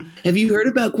Have you heard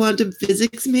about quantum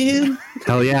physics, man?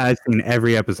 Hell yeah, I've seen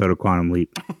every episode of Quantum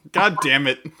Leap. God damn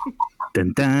it.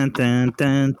 Dun, dun, dun,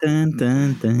 dun, dun,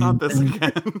 dun, dun, Not this dun.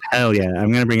 again. Hell yeah,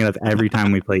 I'm going to bring it up every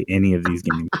time we play any of these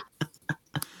games.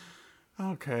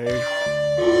 Okay.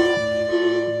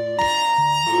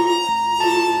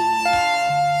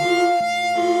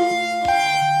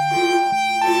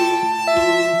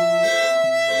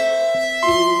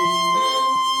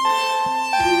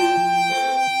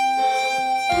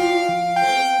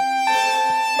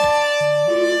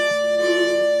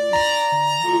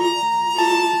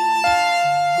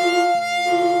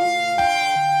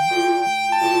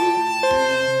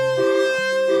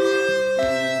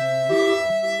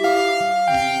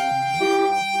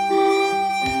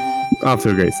 Off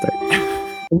to a great start.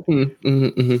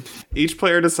 Each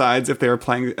player decides if they are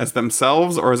playing as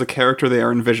themselves or as a character they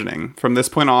are envisioning. From this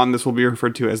point on, this will be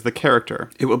referred to as the character.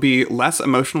 It will be less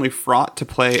emotionally fraught to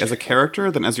play as a character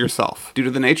than as yourself. Due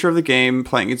to the nature of the game,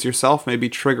 playing as yourself may be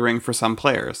triggering for some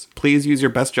players. Please use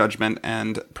your best judgment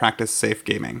and practice safe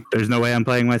gaming. There's no way I'm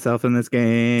playing myself in this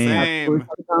game. Same.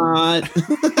 Not.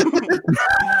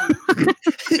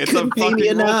 It's a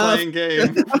fucking role-playing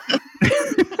game.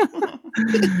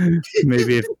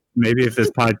 Maybe if this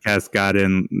podcast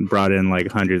brought in like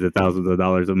hundreds of thousands of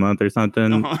dollars a month or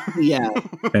something, Yeah.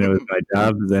 and it was my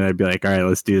job, then I'd be like, all right,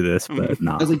 let's do this. But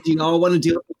no. I was like, do you all want to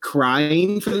deal with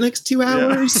crying for the next 2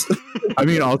 hours? I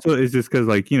mean, also, it's just because,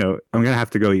 like, you know, I'm going to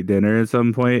have to go eat dinner at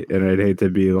some point, and I'd hate to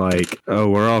be like, oh,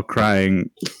 we're all crying,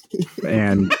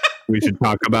 and we should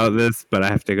talk about this, but I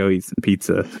have to go eat some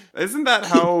pizza. Isn't that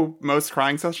how most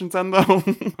crying sessions end, though?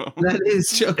 That is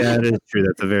true. Yeah, that is true.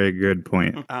 That's a very good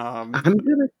point. I'm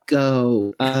gonna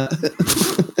go. I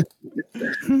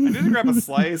need to grab a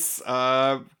slice.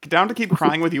 Down to keep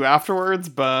crying with you afterwards,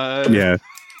 but... Yeah.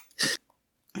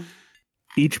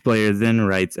 Each player then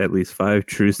writes at least 5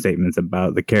 true statements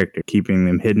about the character, keeping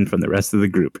them hidden from the rest of the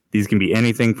group. These can be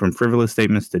anything from frivolous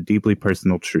statements to deeply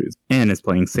personal truths. Anne is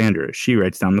playing Sandra. She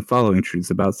writes down the following truths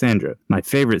about Sandra. My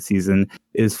favorite season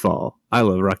is fall. I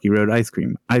love Rocky Road ice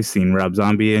cream. I've seen Rob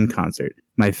Zombie in concert.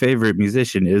 My favorite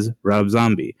musician is Rob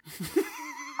Zombie.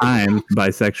 I'm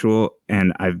bisexual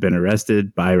and I've been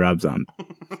arrested by Rob Zombie.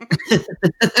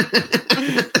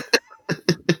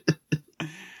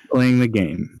 Playing the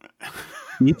game.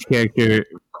 Each character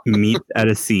meets at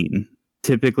a scene,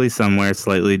 typically somewhere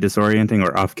slightly disorienting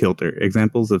or off-kilter.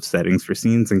 Examples of settings for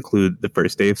scenes include the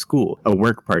first day of school, a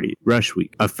work party, rush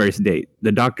week, a first date,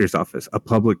 the doctor's office, a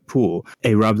public pool,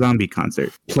 a Rob Zombie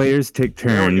concert. Players take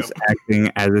turns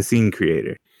acting as a scene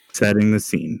creator. Setting the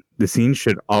scene. The scene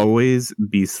should always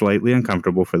be slightly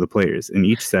uncomfortable for the players. In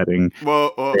each setting...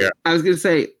 Whoa. I was gonna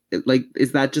say, like,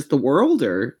 is that just the world,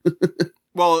 or?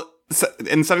 Well...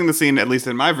 in setting the scene, at least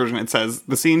in my version, it says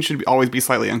the scene should always be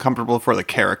slightly uncomfortable for the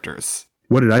characters.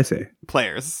 What did I say?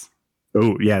 Players.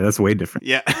 Oh, yeah, that's way different.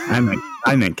 Yeah. I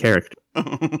meant character.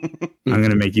 I'm going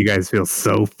to make you guys feel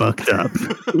so fucked up.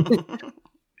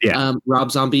 Yeah. Rob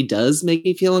Zombie does make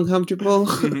me feel uncomfortable.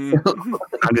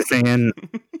 I'm just saying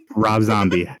Rob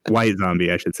Zombie, White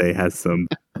Zombie, I should say, has some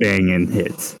banging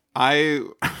hits. I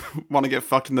want to get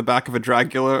fucked in the back of a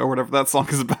Dragula or whatever that song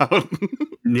is about.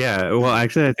 Yeah, well,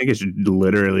 actually, I think it's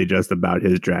literally just about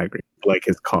his drag race, like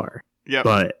his car. Yeah.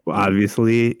 But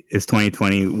obviously, it's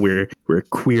 2020. We're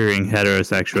queering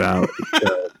heterosexuality.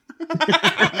 So.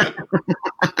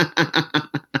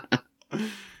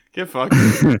 Get fucked.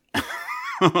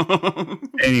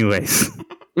 Anyways,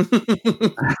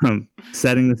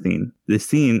 setting the scene. The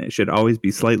scene should always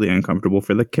be slightly uncomfortable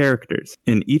for the characters.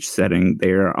 In each setting, they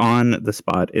are on the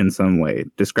spot in some way.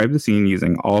 Describe the scene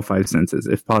using all 5 senses,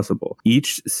 if possible.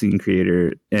 Each scene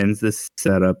creator ends the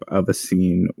setup of a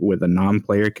scene with a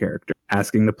non-player character,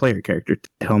 asking the player character to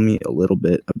tell me a little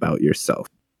bit about yourself.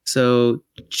 So,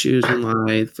 choose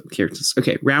live characters.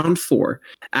 Okay, round 4.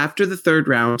 After the 3rd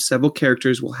round, several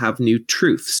characters will have new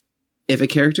truths. If a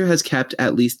character has kept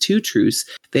at least 2 truths,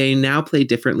 they now play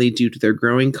differently due to their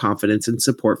growing confidence and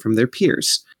support from their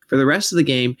peers. For the rest of the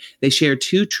game, they share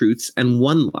 2 truths and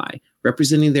 1 lie,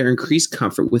 representing their increased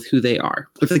comfort with who they are.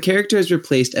 If the character has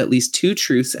replaced at least 2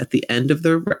 truths at the end of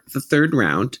the 3rd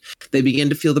round, they begin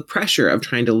to feel the pressure of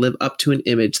trying to live up to an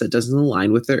image that doesn't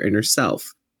align with their inner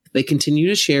self. They continue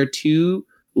to share 2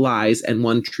 lies and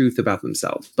 1 truth about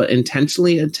themselves, but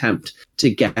intentionally attempt to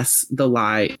guess the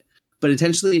lie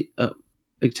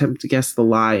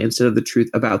instead of the truth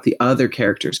about the other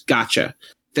characters. Gotcha.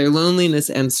 Their loneliness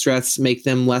and stress make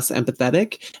them less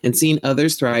empathetic, and seeing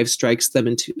others thrive strikes them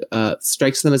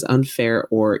as unfair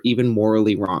or even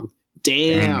morally wrong.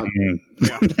 Damn.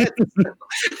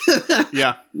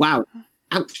 Yeah. Wow.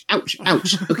 ouch, ouch,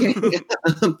 ouch. Okay.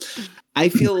 I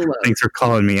feel alone. Thanks for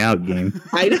calling me out, game.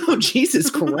 I know, Jesus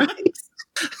Christ.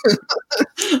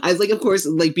 I was like, of course,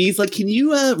 like B's like, can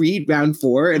you read round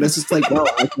 4? And I was just like, well,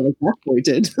 I feel like that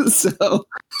pointed. So,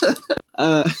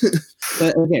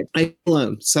 but okay, I feel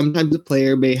alone. Sometimes the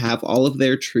player may have all of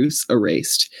their truths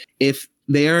erased. If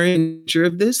they are in danger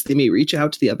of this, they may reach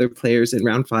out to the other players in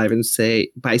round 5 and saying,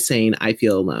 I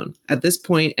feel alone. At this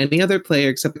point, any other player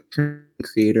except the current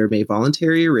creator may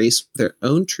voluntarily erase their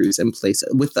own truths and place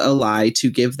it with a lie to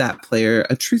give that player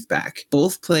a truth back.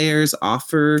 Both players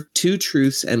offer 2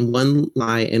 truths and 1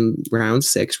 lie in round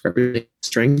 6, representing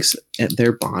strengths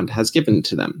their bond has given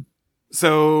to them.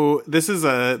 So this is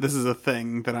a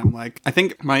thing that I'm like, I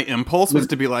think my impulse was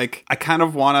to be like, I kind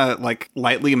of want to like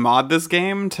lightly mod this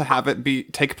game to have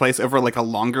it take place over like a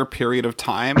longer period of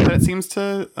time that it seems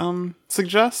to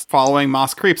suggest, following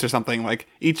Moss Creeps or something. Like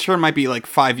each turn might be like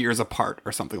 5 years apart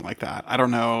or something like that. I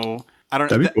don't know.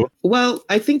 That'd be cool. Well,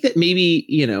 I think that maybe,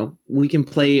 we can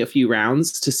play a few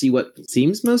rounds to see what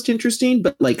seems most interesting,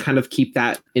 but like kind of keep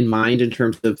that in mind in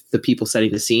terms of the people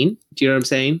setting the scene. Do you know what I'm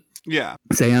saying? Yeah.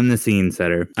 Say I'm the scene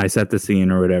setter. I set the scene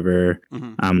or whatever.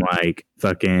 Mm-hmm. I'm like,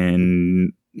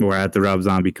 fucking, we're at the Rob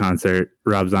Zombie concert.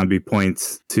 Rob Zombie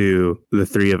points to the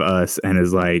 3 of us and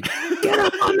is like, get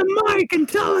up on the mic and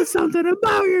tell us something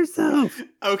about yourself.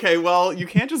 Okay, well, you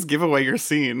can't just give away your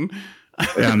scene.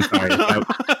 Yeah, I'm sorry.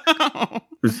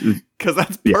 Because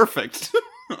that's perfect.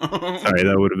 Sorry,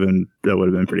 that would have been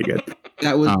pretty good.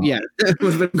 That was that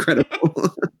would have been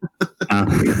incredible.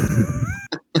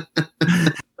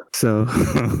 So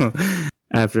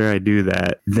after I do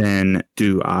that, then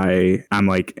I'm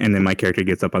like, and then my character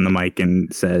gets up on the mic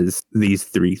and says these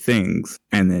 3 things.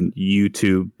 And then you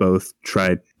two both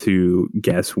try to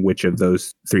guess which of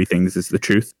those 3 things is the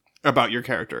truth. About your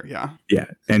character, yeah. Yeah.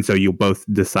 And so you'll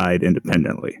both decide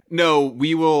independently. No,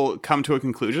 we will come to a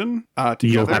conclusion together.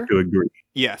 You'll have to agree.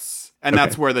 Yes. And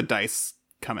that's where the dice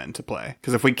come into play.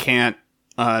 Because if we can't,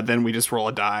 then we just roll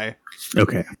a die.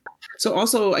 Okay. So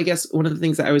also, I guess one of the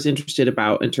things that I was interested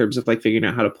about in terms of like figuring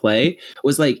out how to play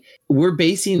was like, we're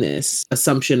basing this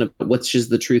assumption of which is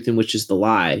the truth and which is the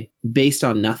lie based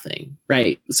on nothing,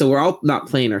 right? So we're all not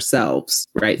playing ourselves,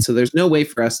 right? So there's no way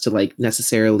for us to like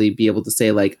necessarily be able to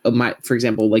say like, for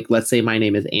example, like let's say my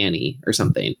name is Annie or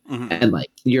something. Mm-hmm. And like,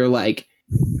 you're like,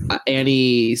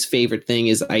 Annie's favorite thing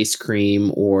is ice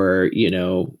cream or,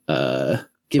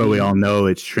 but we all know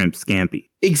it's shrimp scampi.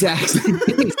 Exactly.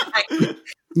 Exactly.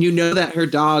 You know that her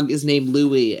dog is named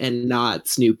Louie and not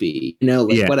Snoopy,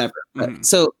 whatever. Mm-hmm.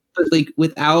 So, but like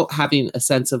without having a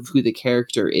sense of who the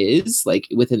character is, like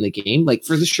within the game, like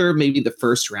for sure, maybe the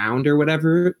first round or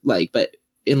whatever, like, but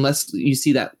unless you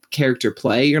see that character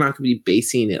play, you're not going to be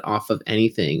basing it off of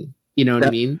anything. You know what I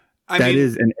mean? That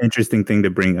is an interesting thing to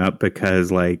bring up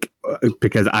because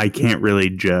I can't really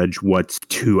judge what's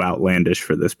too outlandish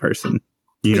for this person.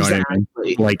 You know what I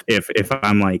mean? Like if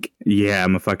I'm like, yeah,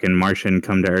 I'm a fucking Martian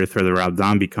come to Earth for the Rob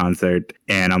Zombie concert,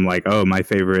 and I'm like, oh, my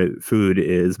favorite food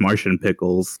is Martian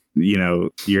pickles.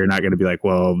 You're not going to be like,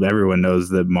 well, everyone knows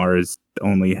that Mars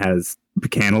only has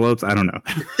cantaloupes. I don't know.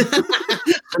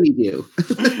 We do.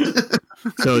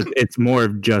 So it's more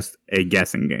of just a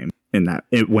guessing game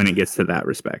when it gets to that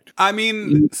respect. I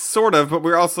mean, sort of, but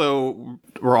we're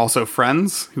also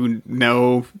friends who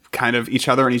know kind of each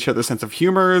other and each other's sense of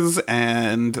humors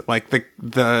and like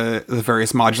the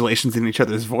various modulations in each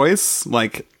other's voice.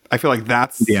 Like, I feel like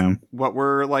that's what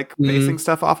we're like basing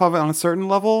stuff off of on a certain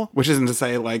level, which isn't to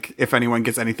say like if anyone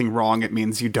gets anything wrong, it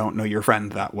means you don't know your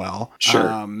friend that well.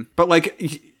 Sure. But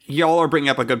like y'all are bringing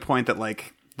up a good point that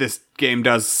like this game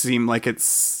does seem like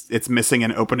it's missing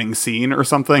an opening scene or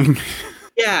something.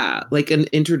 Yeah, like an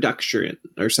introduction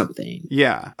or something.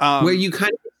 Yeah. Where you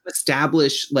kind of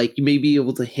establish, like, you may be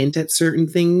able to hint at certain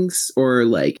things or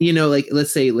like, like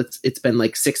let's say it's been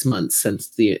like 6 months since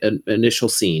the initial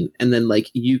scene. And then like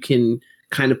you can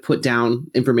kind of put down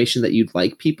information that you'd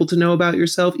like people to know about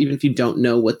yourself, even if you don't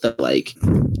know what the like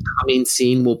coming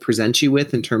scene will present you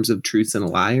with in terms of truths and a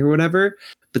lie or whatever.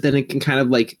 But then it can kind of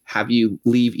like have you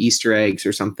leave Easter eggs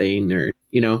or something or,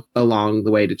 along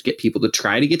the way to get people to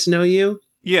try to get to know you.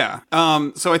 Yeah.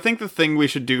 So I think the thing we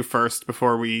should do first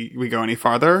before we go any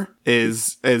farther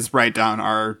is write down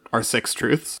our 6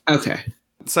 truths. Okay.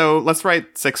 So let's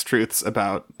write 6 truths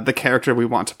about the character we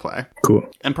want to play. Cool.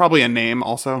 And probably a name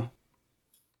also.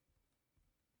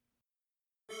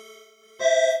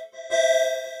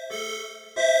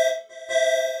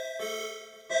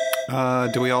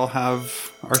 Do we all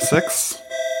have our 6?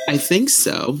 I think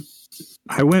so.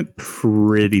 I went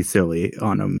pretty silly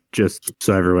on them, just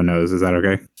so everyone knows. Is that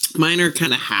okay? Mine are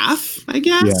kind of half, I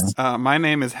guess. Yeah. My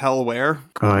name is Hellware.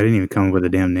 Oh, I didn't even come up with a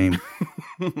damn name.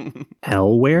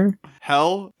 Hellware?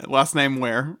 Hell, last name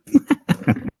Ware.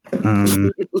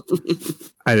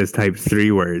 I just typed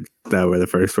 3 words that were the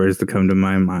first words to come to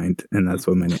my mind, and that's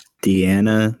what my name.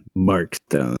 Deanna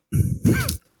Barkstone.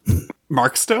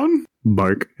 Markstone?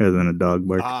 Bark, as in a dog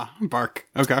bark. Bark.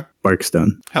 Okay.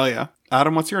 Barkstone. Hell yeah.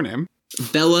 Adam, what's your name?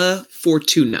 Bella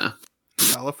Fortuna.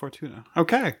 Bella Fortuna.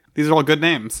 Okay. These are all good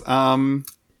names.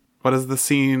 What is the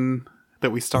scene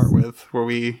that we start with where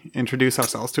we introduce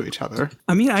ourselves to each other?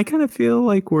 I mean, I kind of feel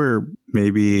like we're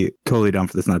maybe totally down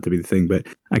for this not to be the thing, but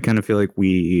I kind of feel like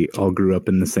we all grew up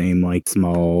in the same like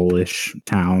smallish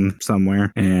town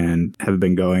somewhere and have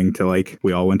been going to like,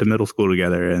 we all went to middle school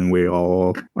together and we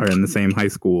all are in the same high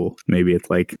school. Maybe it's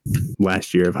like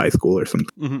last year of high school or something.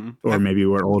 Mm-hmm. Or maybe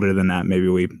we're older than that. Maybe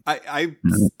we...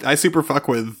 I super fuck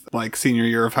with like senior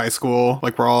year of high school.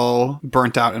 Like we're all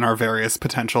burnt out in our various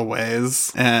potential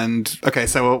ways. And okay,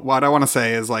 so what I want to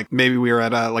say is like maybe we were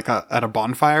at a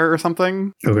bonfire or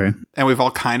something. Okay. And we've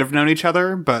all kind of known each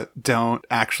other, but don't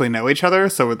actually know each other.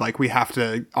 So like we have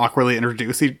to awkwardly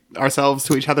introduce ourselves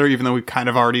to each other, even though we kind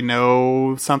of already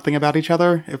know something about each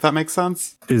other, if that makes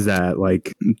sense. Is that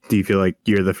like, do you feel like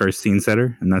you're the first scene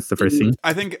setter and that's the first scene?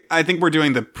 I think we're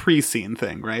doing the pre-scene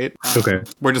thing, right? Okay.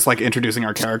 We're just like introducing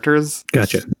our characters.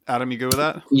 Gotcha. Adam, you good with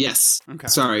that? Yes. Okay.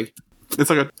 Sorry. It's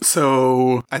like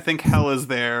so I think Hell is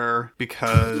there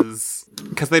because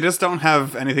they just don't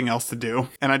have anything else to do,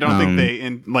 and I don't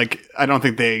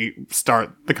think they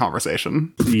start the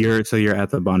conversation. You're at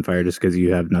the bonfire just because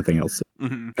you have nothing else.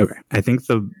 Mm-hmm. Okay. I think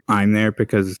I'm there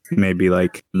because maybe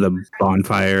like the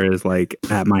bonfire is like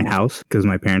at my house because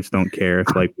my parents don't care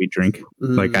if like we drink.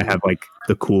 Like I have like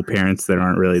the cool parents that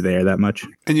aren't really there that much.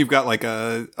 And you've got like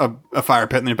a fire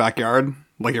pit in your backyard,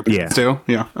 like your parents do.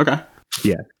 Yeah. Okay.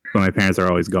 Yeah. But my parents are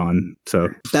always gone, so...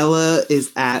 Bella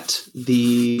is at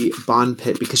the bond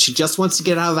pit because she just wants to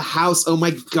get out of the house. Oh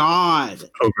my god.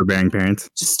 Overbearing parents.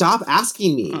 Just stop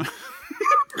asking me.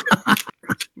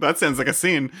 That sounds like a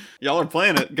scene. Y'all are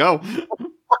playing it. Go.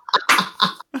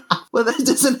 Well, that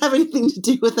doesn't have anything to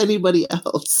do with anybody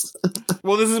else.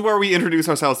 Well, this is where we introduce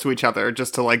ourselves to each other,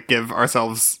 just to like give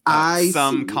ourselves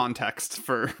some context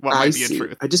for what might be a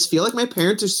truth. I just feel like my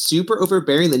parents are super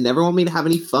overbearing. They never want me to have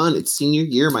any fun. It's senior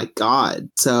year, my god.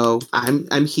 So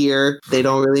I'm here. They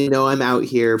don't really know I'm out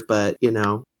here, but you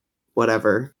know,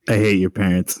 whatever. I hate your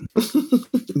parents.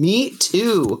 Me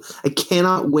too. I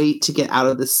cannot wait to get out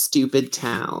of this stupid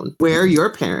town. Where are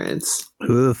your parents?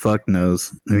 Who the fuck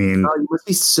knows? I mean... Oh, you must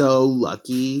be so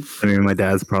lucky. I mean, my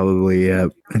dad's probably... I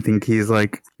think he's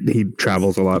like... He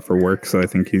travels a lot for work, so I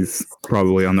think he's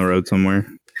probably on the road somewhere.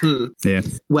 Yeah.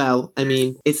 Well, I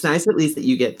mean, it's nice at least that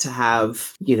you get to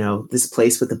have, you know, this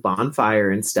place with a bonfire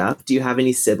and stuff. Do you have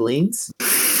any siblings?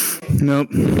 Nope.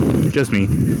 Just me.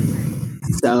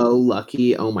 So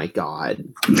lucky. Oh my god.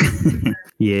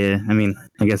 Yeah, I mean,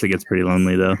 I guess it gets pretty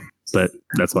lonely though. But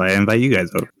that's why I invite you guys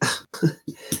over.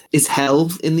 Is Hell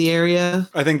in the area?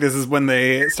 I think this is when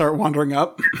they start wandering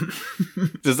up.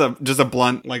 just a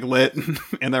blunt like lit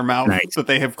in their mouth that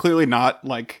they have clearly not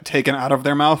like taken out of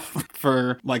their mouth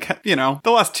for like, you know,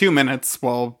 the last 2 minutes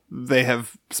while they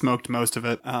have smoked most of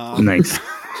it. Nice.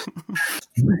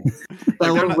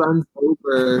 Bella runs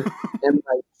over and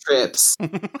like trips.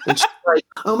 And she's like,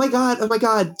 oh my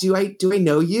god, do I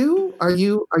know you? Are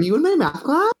you in my math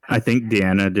class? I think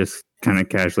Deanna just kind of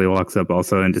casually walks up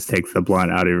also and just takes the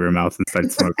blunt out of her mouth and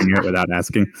starts smoking it without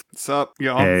asking. What's up,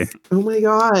 y'all? Hey. Oh my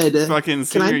god. Fucking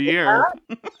senior year.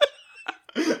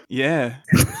 Yeah.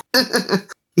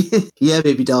 Yeah,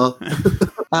 baby doll.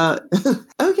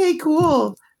 Okay,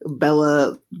 cool.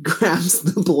 Bella grabs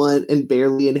the blunt and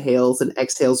barely inhales and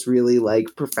exhales really like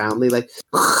profoundly like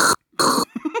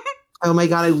oh my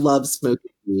god, I love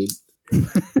smoking weed.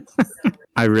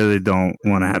 I really don't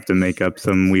want to have to make up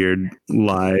some weird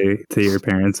lie to your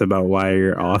parents about why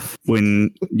you're off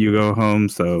when you go home,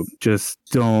 so just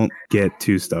don't get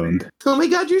too stoned. Oh my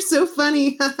god, you're so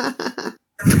funny.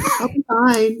 I'll be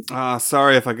fine.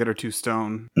 Sorry if I get her too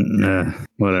stoned.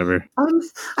 Whatever.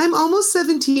 I'm almost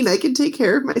 17. I can take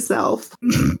care of myself.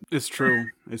 It's true.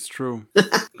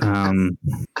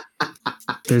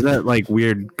 There's that like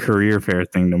weird career fair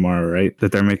thing tomorrow, right?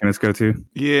 That they're making us go to.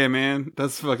 Yeah, man.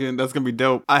 That's gonna be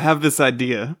dope. I have this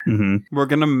idea. Mm-hmm. We're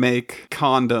gonna make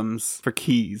condoms for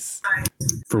keys.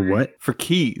 For what? For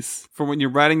keys. For when you're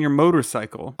riding your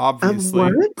motorcycle,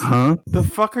 obviously. What? Huh? The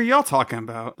fuck are y'all talking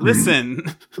about? Listen.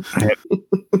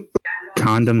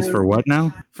 Condoms for what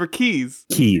now? For keys.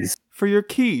 Keys. for your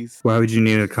keys. Why would you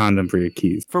need a condom for your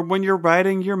keys? For when you're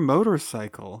riding your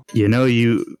motorcycle. You know,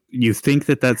 you think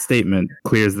that statement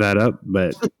clears that up,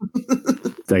 but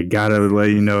I gotta let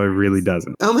you know it really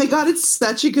doesn't. Oh my God, it's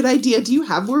such a good idea. Do you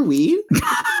have more weed?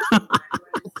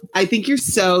 I think you're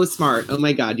so smart. Oh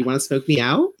my God, you want to smoke me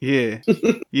out? Yeah.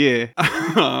 Yeah.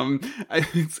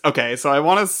 Okay, so I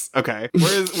want to... Okay,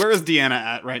 where is Deanna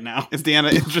at right now? Is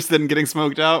Deanna interested in getting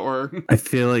smoked out, or... I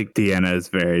feel like Deanna is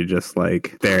very just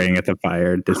like staring at the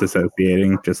fire,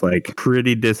 disassociating, just like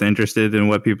pretty disinterested in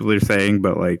what people are saying,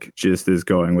 but like just is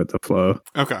going with the flow.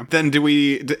 Okay. Then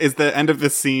is the end of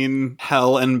this scene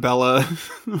Hel and Bella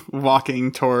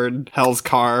walking toward Hel's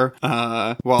car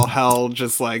while Hel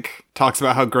just like talks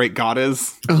about how great God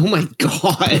is? Oh my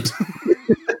God.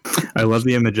 I love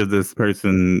the image of this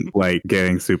person like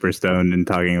getting super stoned and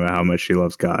talking about how much she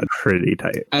loves God. Pretty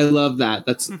tight. I love that.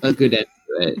 That's a good end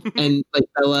to it. And like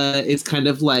Bella is kind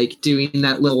of like doing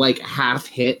that little like half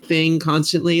hit thing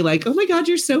constantly, like, oh my God,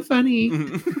 you're so funny.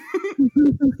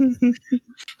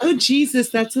 Oh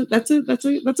Jesus, that's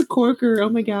a corker. Oh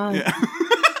my God. Yeah.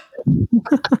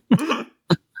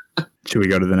 Should we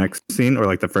go to the next scene or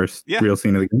like the first real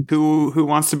scene of the game? Who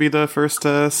wants to be the first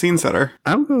scene setter?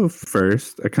 I'll go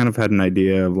first. I kind of had an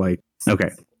idea of like, okay.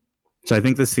 So I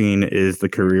think the scene is the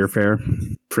career fair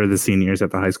for the seniors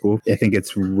at the high school. I think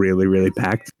it's really, really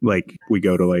packed. Like we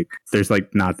go to like, there's like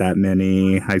not that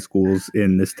many high schools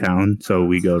in this town. So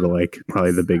we go to like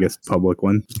probably the biggest public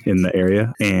one in the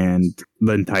area. And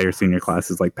the entire senior class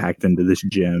is like packed into this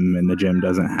gym, and the gym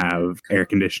doesn't have air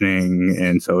conditioning.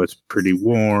 And so it's pretty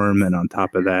warm. And on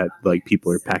top of that, like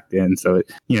people are packed in. So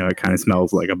it, you know, it kind of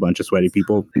smells like a bunch of sweaty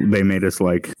people. They made us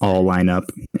like all line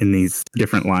up in these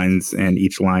different lines, and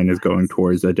each line is going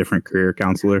towards a different career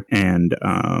counselor. And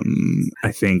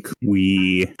I think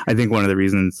one of the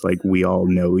reasons like we all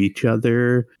know each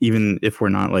other, even if we're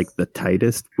not like the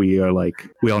tightest, we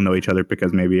all know each other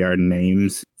because maybe our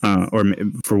names or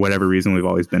for whatever reason we've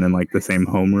always been in like the same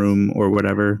homeroom or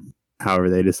whatever, however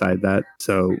they decide that.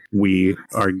 So we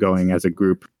are going as a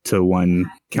group to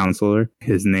one counselor.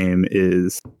 His name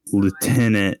is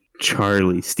Lieutenant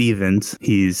Charlie Stevens.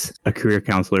 He's a career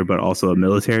counselor, but also a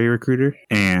military recruiter.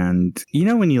 And you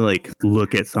know, when you like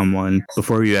look at someone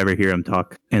before you ever hear them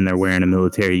talk and they're wearing a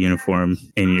military uniform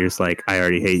and you're just like, I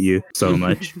already hate you so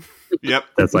much. Yep.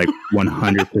 That's like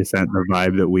 100% the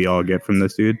vibe that we all get from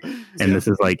this dude. And this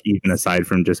is like even aside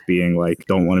from just being like,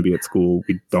 don't want to be at school.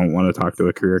 We don't want to talk to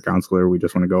a career counselor. We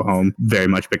just want to go home. Very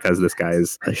much because this guy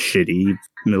is a shitty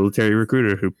military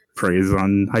recruiter who preys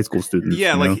on high school students.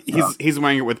 Yeah, like he's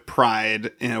wearing it with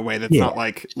pride in a way that's not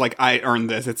like I earned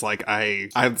this. It's like I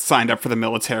signed up for the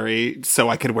military so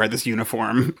I could wear this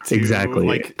uniform to exactly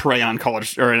like prey on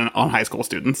college or on high school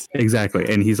students.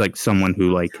 Exactly. And he's like someone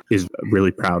who like is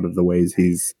really proud of the ways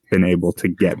he's been able to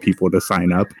get people to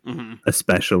sign up,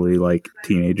 especially like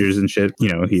teenagers and shit. You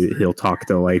know, he'll talk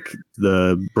to like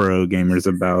the bro gamers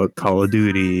about Call of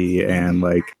Duty, and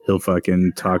like he'll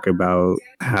fucking talk about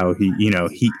how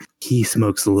he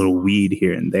smokes a little weed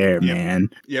here and there, man.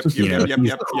 Yep.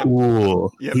 He's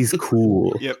cool. Yep. He's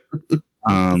cool. Yep.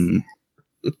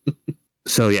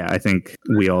 So yeah, I think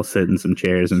we all sit in some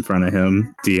chairs in front of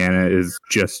him. Deanna is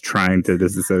just trying to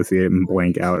disassociate and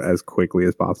blank out as quickly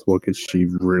as possible because she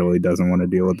really doesn't want to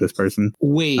deal with this person.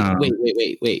 Wait.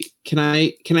 Can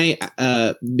I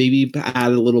maybe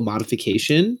add a little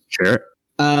modification? Sure.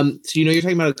 So you're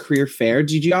talking about a career fair.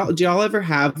 Did y'all ever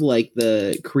have like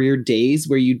the career days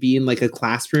where you'd be in like a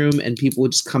classroom and people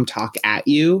would just come talk at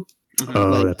you? Oh,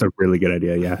 like, that's a really good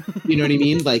idea. Yeah. You know what I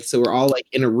mean? Like, so we're all like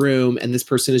in a room and this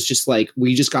person is just like,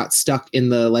 we just got stuck in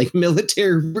the like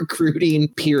military recruiting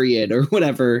period or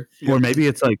whatever. Or maybe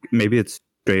it's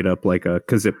straight up like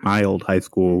because at my old high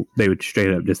school, they would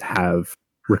straight up just have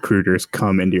recruiters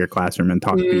come into your classroom and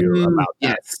talk to you about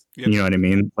that. Yes. You know what I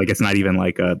mean? Like, it's not even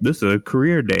like this is a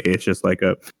career day. It's just like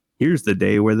here's the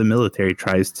day where the military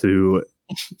tries to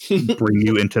bring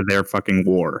you into their fucking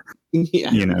war.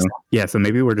 Yeah. You know? Yeah, so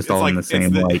maybe we're just all in the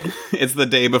same it's the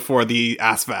day before the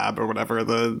ASVAB or whatever,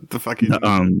 the fucking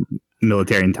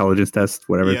military intelligence test,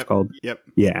 whatever it's called. Yep.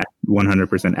 Yeah,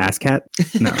 100% ASCAT.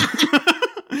 No.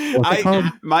 What's it called?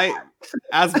 My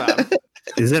ASVAB.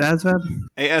 Is it ASVAB?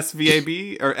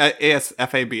 ASVAB or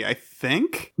ASFAB, I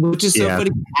think. Which is so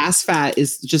funny. ASFAT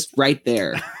is just right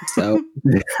there. So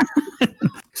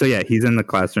So yeah, he's in the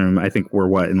classroom. I think we're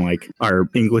in like our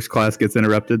English class gets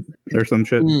interrupted or some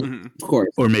shit. Of course.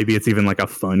 Or maybe it's even like a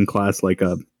fun class, like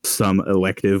some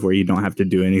elective where you don't have to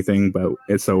do anything, but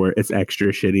it's extra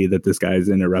shitty that this guy's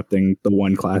interrupting the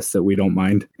one class that we don't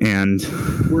mind. And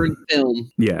we're in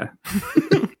film. Yeah.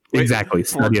 Exactly.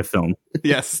 Study a film.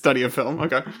 Yes, study a film.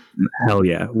 Okay. Hell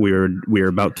yeah. We were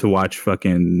about to watch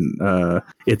fucking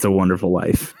It's a Wonderful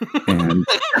Life. And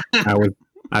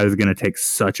I was gonna take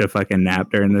such a fucking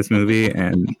nap during this movie,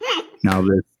 and now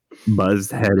this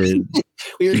buzz-headed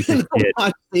We were piece of going to shit.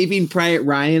 watch Saving Private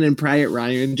Ryan, and Private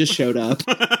Ryan just showed up.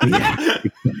 Yeah,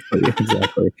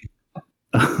 exactly.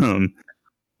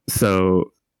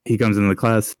 So he comes into the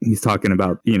class, he's talking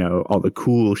about, all the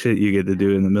cool shit you get to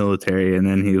do in the military. And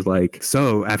then he was like,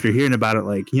 so after hearing about it,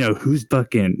 like, who's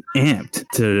fucking amped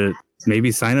to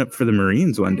maybe sign up for the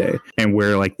Marines one day? And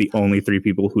we're like the only 3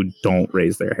 people who don't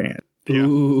raise their hand. Yeah.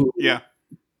 Ooh. Yeah.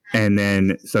 And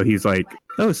then, so he's like,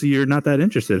 oh, so you're not that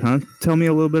interested, huh? Tell me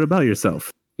a little bit about yourself.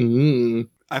 Mm.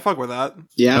 I fuck with that.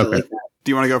 Yeah, I Okay. like that.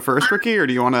 Do you want to go first, Ricky, or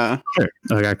do you want to Sure.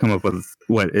 I gotta come up with,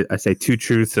 I say 2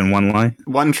 truths and 1 lie.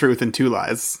 one truth and 2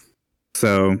 lies?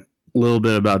 So, a little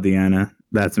bit about Deanna.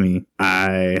 That's me.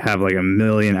 I have like a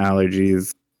million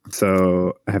allergies,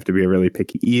 so I have to be a really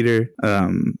picky eater.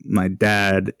 My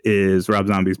dad was Rob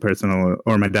Zombie's personal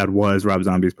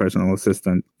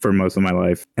assistant for most of my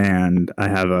life, and I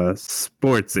have a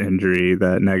sports injury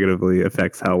that negatively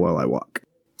affects how well I walk.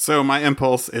 So my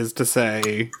impulse is to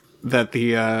say that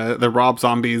the Rob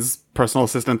Zombie's personal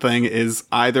assistant thing is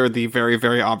either the very,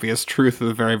 very obvious truth or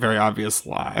the very, very obvious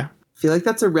lie. I feel like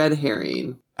that's a red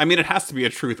herring. I mean, it has to be a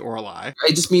truth or a lie.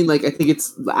 I just mean, like, I think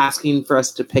it's asking for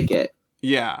us to pick it,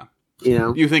 Yeah. you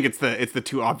know? You think it's the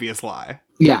too obvious lie.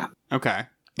 Yeah. Okay.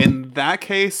 In that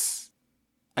case,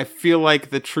 I feel like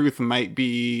the truth might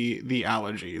be the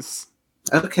allergies.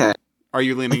 Okay. Are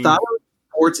you I leaning? thought it was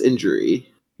sports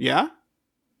injury. Yeah?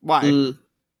 Why?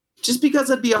 Just because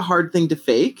it'd be a hard thing to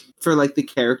fake for, like, the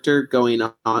character going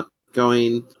on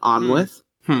with.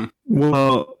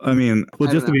 Well, I mean, I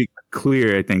just don't to be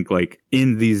clear, I think like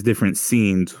in these different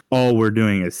scenes, all we're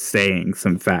doing is saying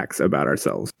some facts about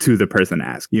ourselves to the person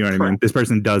asked. You know what I mean? Correct. This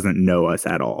person doesn't know us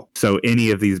at all. So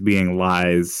any of these being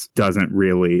lies doesn't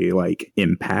really like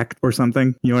impact or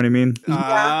something. You know what I mean?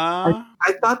 I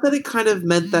thought that it kind of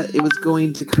meant that it was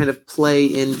going to kind of play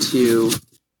into,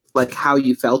 like, how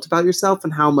you felt about yourself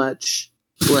and how much,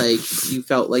 like, you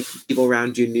felt like people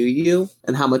around you knew you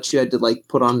and how much you had to, like,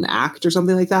 put on an act or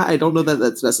something like that. I don't know that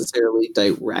that's necessarily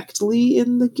directly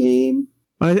in the game.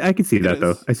 I can see It that is.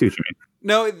 though. I see what you mean.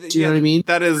 No, Do you know what I mean?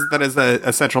 That is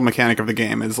a central mechanic of the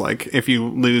game. Is like if you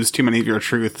lose too many of your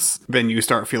truths, then you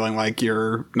start feeling like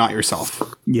you're not yourself.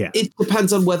 Yeah. It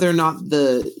depends on whether or not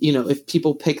if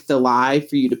people pick the lie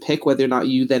for you to pick, whether or not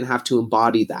you then have to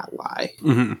embody that lie.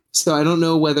 Mm-hmm. So I don't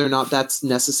know whether or not that's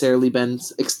necessarily been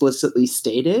explicitly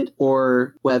stated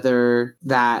or whether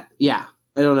that,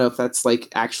 I don't know if that's like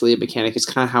actually a mechanic. It's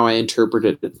kind of how I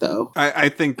interpreted it though. I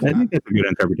think that's a good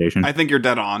interpretation. I think you're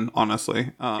dead on,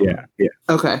 honestly. Yeah.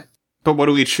 Okay. But what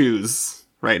do we choose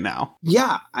right now?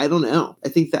 Yeah, I don't know. I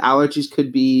think the allergies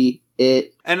could be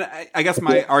it. And I guess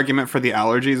my argument for the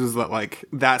allergies was that like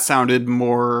that sounded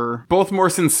both more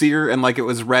sincere and like it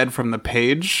was read from the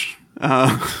page.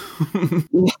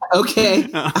 Okay.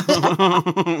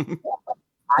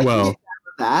 Well,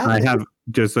 that. I have,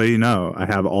 just so you know, I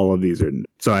have all of these written.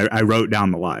 So I wrote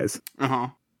down the lies. Uh-huh.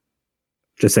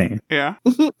 Just saying. Yeah.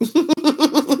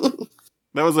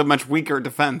 That was a much weaker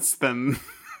defense than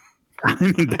I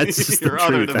mean, that's just your the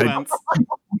other truth. defense.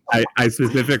 I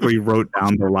specifically wrote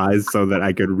down the lies so that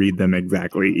I could read them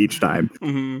exactly each time.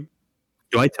 Mm-hmm.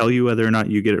 Do I tell you whether or not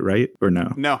you get it right or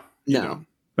no? No. you No. don't.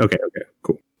 Okay,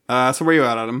 cool. So where are you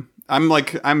at, Adam?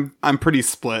 I'm pretty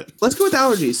split. Let's go with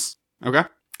allergies. Okay.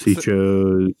 So you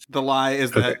chose The lie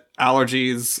is Okay. that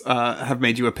allergies have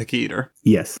made you a picky eater.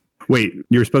 yes. Wait,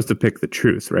 you were supposed to pick the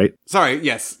truth, right? Sorry,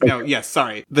 yes. No, yes,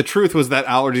 sorry. The truth was that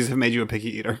allergies have made you a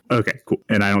picky eater. Okay, cool.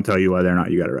 And I don't tell you whether or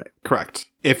not you got it right. Correct.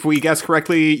 If we guess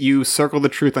correctly, you circle the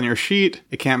truth on your sheet.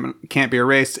 It can't be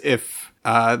erased. If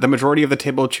the majority of the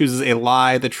table chooses a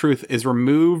lie, the truth is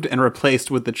removed and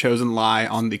replaced with the chosen lie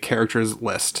on the character's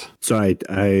list. So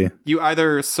I You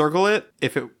either circle it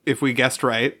if we guessed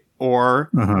right, or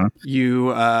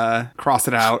you cross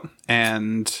it out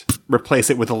and replace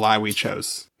it with the lie we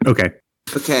chose. okay.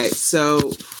 Okay,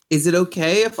 so is it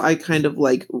okay if I kind of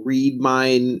like read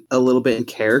mine a little bit in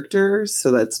character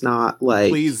so that's not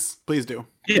like Please do.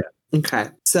 Okay.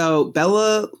 So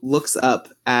Bella looks up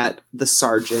at the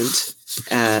sergeant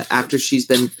after she's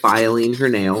been filing her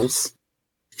nails.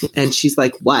 And she's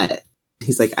like, what?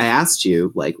 He's like, I asked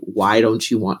you, like, why don't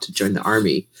you want to join the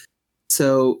army?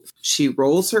 So she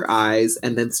rolls her eyes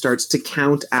and then starts to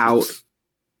count out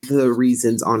the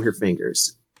reasons on her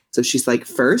fingers. So she's like,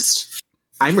 first,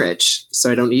 I'm rich,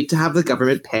 so I don't need to have the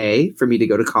government pay for me to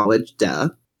go to college. Duh.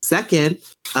 Second,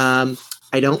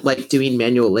 I don't like doing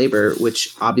manual labor,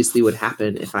 which obviously would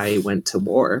happen if I went to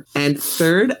war. And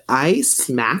third, I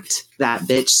smacked that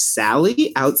bitch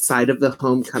Sally outside of the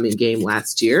homecoming game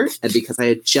last year. And because I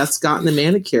had just gotten the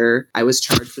manicure, I was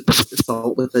charged with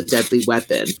assault with a deadly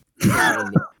weapon.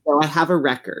 So I have a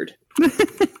record.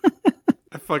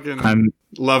 I fucking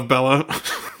love Bella.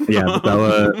 Yeah,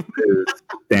 Bella is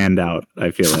standout,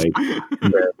 I feel like.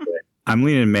 I'm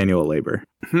leaning manual labor.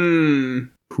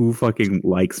 Who fucking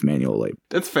likes manual labor?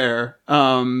 That's fair.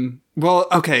 Well,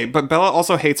 okay, but Bella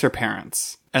also hates her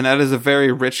parents. And that is a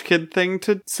very rich kid thing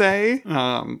to say.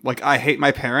 Like, I hate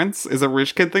my parents is a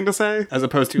rich kid thing to say, as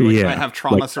opposed to, like, I have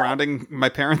trauma surrounding my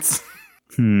parents.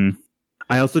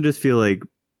 I also just feel like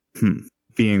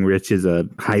being rich is a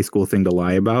high school thing to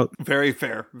lie about. Very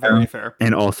fair. Very fair.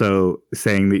 And also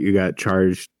saying that you got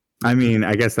charged. I mean,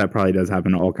 I guess that probably does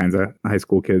happen to all kinds of high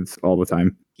school kids all the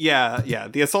time. Yeah.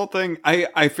 The assault thing,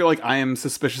 I feel like I am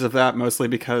suspicious of that mostly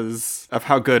because of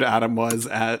how good Adam was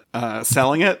at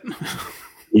selling it.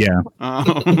 Yeah.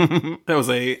 That was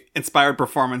a inspired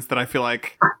performance that I feel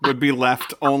like would be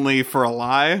left only for a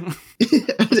lie.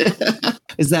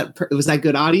 Was that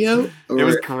good audio? It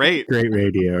was great. Great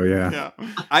radio, yeah.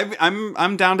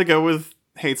 I'm down to go with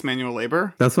hates manual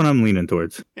labor. That's what I'm leaning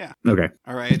towards. Yeah. Okay.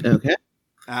 All right. Okay.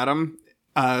 Adam,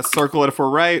 circle it if we're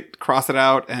right, cross it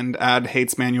out, and add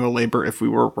hates manual labor if we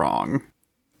were wrong.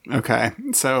 Okay.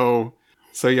 So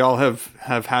y'all have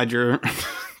had your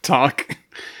talk.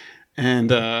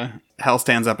 And Hell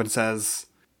stands up and says,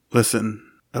 "Listen,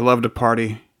 I love to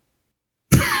party."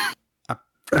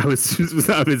 I was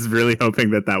really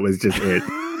hoping that was just it.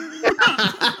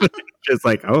 Just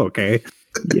like, oh, okay.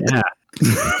 Yeah.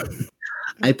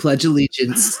 I pledge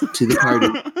allegiance to the party.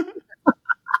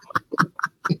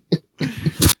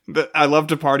 I love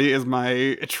to party is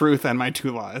my truth and my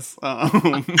two lies.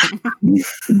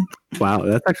 Wow,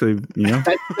 that's actually,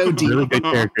 that's so deep. Really good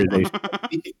characterization.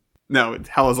 No,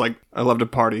 Hell is like, I love to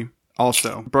party.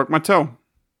 Also, broke my toe.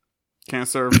 Can't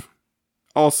serve.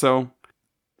 Also,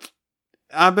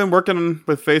 I've been working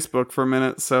with Facebook for a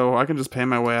minute, so I can just pay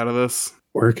my way out of this.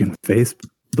 Working Facebook?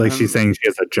 Like she's saying she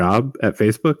has a job at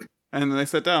Facebook? And then they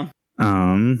sit down.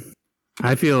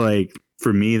 I feel like,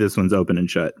 for me, this one's open and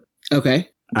shut. Okay.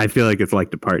 I feel like it's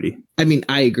like to party. I mean,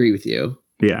 I agree with you.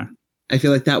 Yeah. I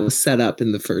feel like that was set up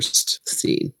in the first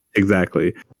scene.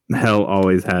 Exactly. Hell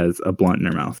always has a blunt in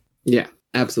her mouth. Yeah,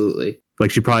 absolutely.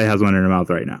 Like she probably has one in her mouth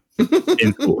right now.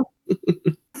 In school.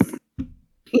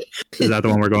 Is that the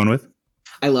one we're going with?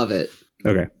 I love it.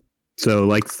 Okay. So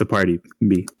likes the party,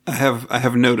 B. I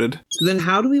have noted. So then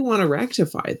how do we want to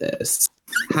rectify this?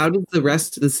 How does the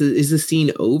rest of this, is the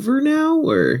scene over now?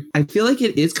 Or I feel like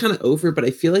it is kind of over, but I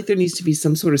feel like there needs to be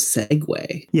some sort of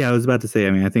segue. Yeah, I was about to say,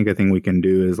 I mean, I think a thing we can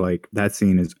do is like that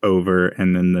scene is over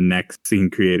and then the next scene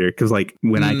creator. Because like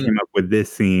when I came up with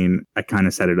this scene, I kind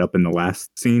of set it up in the last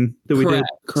scene that we did.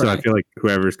 Correct. So I feel like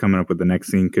whoever's coming up with the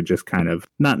next scene could just kind of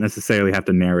not necessarily have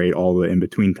to narrate all the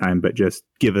in-between time, but just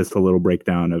give us a little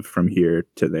breakdown of from here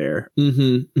to there.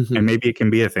 And maybe it can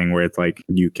be a thing where it's like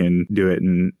you can do it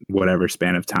in whatever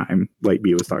span of time, like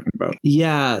B was talking about.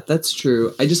 Yeah, that's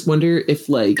true. I just wonder if,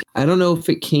 like, I don't know if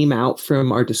it came out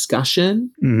from our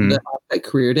discussion that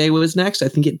Career Day was next. I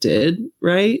think it did,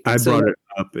 right? I brought it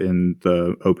up in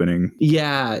the opening.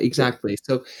 Yeah, exactly.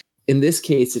 So in this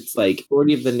case, it's like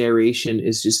majority of the narration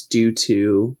is just due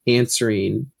to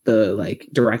answering the like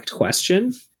direct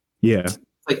question. Yeah.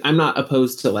 Like I'm not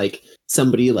opposed to like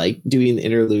somebody like doing the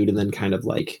interlude and then kind of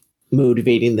like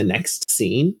motivating the next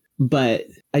scene. But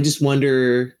I just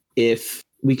wonder if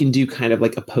we can do kind of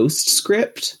like a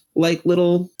postscript like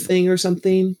little thing or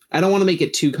something. I don't want to make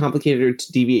it too complicated or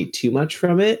to deviate too much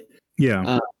from it.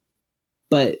 Yeah.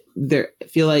 But I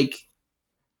feel like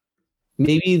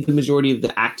maybe the majority of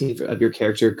the acting of your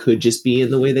character could just be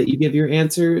in the way that you give your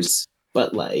answers.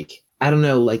 But like, I don't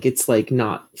know, like it's like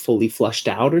not fully flushed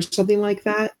out or something like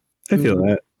that. I feel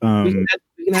that.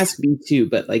 We can ask B too,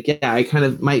 but like, yeah, I kind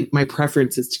of my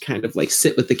preference is to kind of like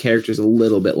sit with the characters a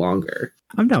little bit longer.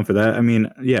 I'm down for that. I mean,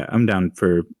 yeah, I'm down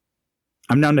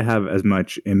to have as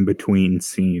much in between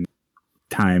scene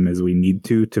time as we need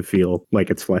to feel like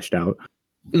it's fleshed out.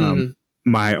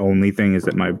 My only thing is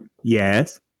that my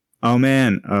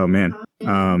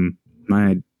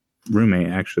my roommate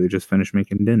actually just finished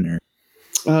making dinner.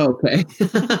 Oh, okay.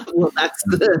 Well, that's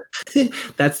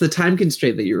the time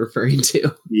constraint that you're referring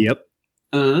to. Yep.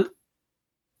 Well,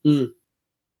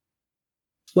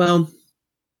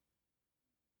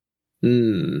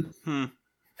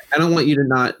 I don't want you to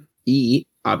not eat,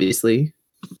 obviously.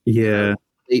 Yeah.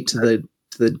 Late to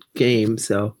the game,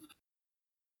 so.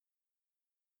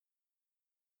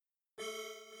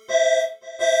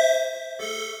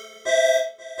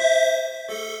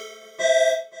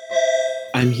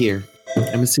 I'm here.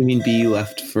 I'm assuming B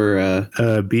left for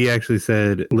B actually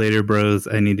said, later, bros,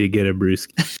 I need to get a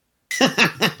brewski.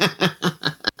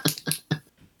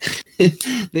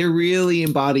 They're really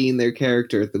embodying their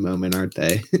character at the moment, aren't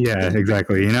they? Yeah,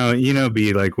 exactly. You know,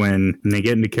 B, like when they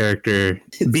get into character,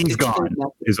 B's gone,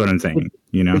 is what I'm saying,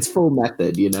 you know? It's full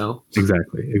method, you know?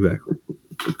 Exactly.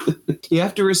 You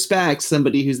have to respect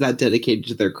somebody who's that dedicated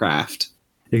to their craft.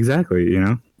 Exactly, you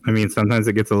know? I mean, sometimes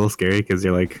it gets a little scary because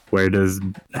you're like, where does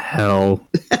hell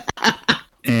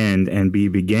end and B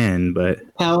begin? But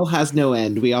hell has no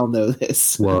end. We all know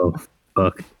this. Whoa,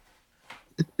 fuck.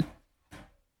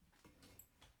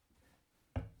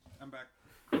 I'm back.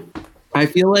 I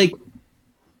feel like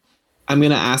I'm going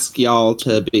to ask y'all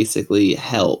to basically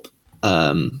help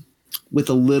with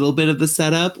a little bit of the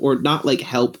setup, or not like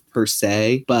help per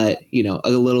se, but, you know,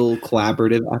 a little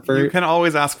collaborative effort. You can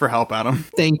always ask for help, Adam.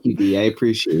 Thank you, D. I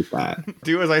appreciate that.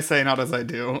 Do as I say, not as I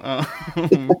do.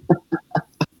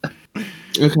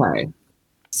 Okay.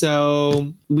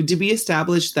 So, did we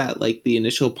establish that like the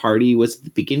initial party was at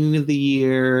the beginning of the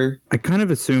year? I kind of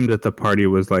assumed that the party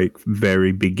was like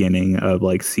very beginning of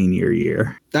like senior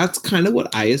year. That's kind of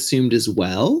what I assumed as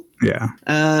well. Yeah.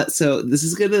 So this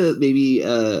is gonna maybe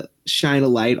shine a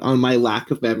light on my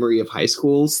lack of memory of high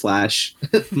school /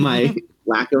 my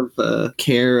lack of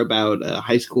care about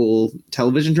high school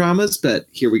television dramas. But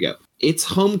here we go. It's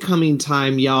homecoming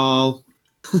time, y'all.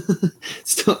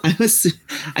 So I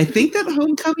think that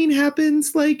homecoming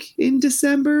happens like in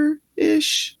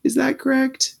December-ish. Is that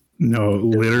correct? No,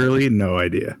 literally no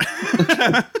idea.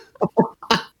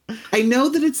 I know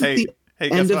that it's at the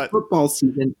end of football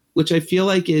season, which I feel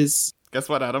like is... Guess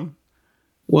what, Adam?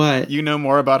 What? You know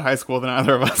more about high school than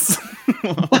either of us.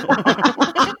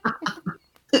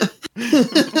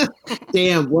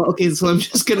 Damn. Well, okay, so I'm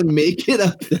just going to make it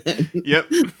up then. Yep.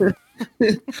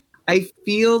 I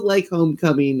feel like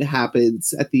homecoming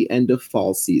happens at the end of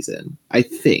fall season. I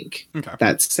think. Okay.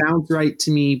 That sounds right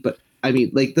to me, but I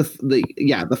mean, like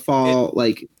the fall,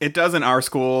 like it does in our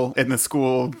school, in the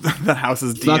school that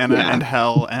houses Deanna and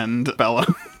Hell and Bella.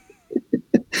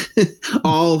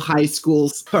 All high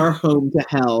schools are home to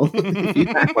hell.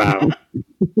 Wow.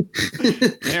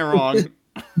 You're wrong.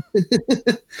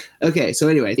 Okay, so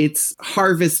anyway, it's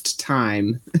harvest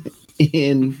time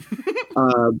in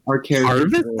our character.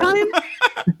 Harvest time?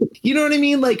 You know what I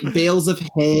mean? Like bales of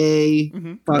hay.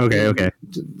 Mm-hmm. Okay.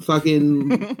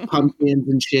 Fucking pumpkins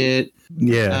and shit.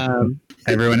 Yeah.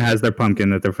 Everyone has their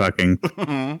pumpkin that they're fucking.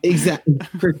 Exactly.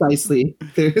 Precisely.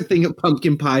 Their thing of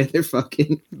pumpkin pie, they're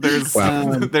fucking. There's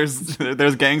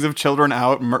gangs of children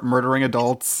out murdering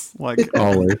adults. Like,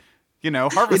 always. You know,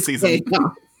 harvest season.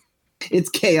 Chaos. It's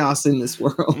chaos in this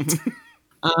world.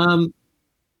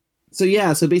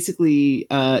 So basically,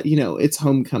 it's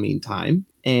homecoming time.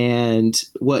 And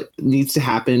what needs to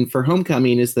happen for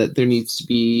homecoming is that there needs to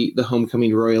be the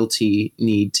homecoming royalty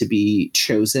need to be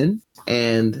chosen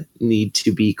and need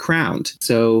to be crowned.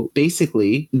 So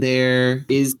basically, there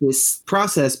is this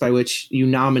process by which you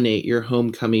nominate your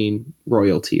homecoming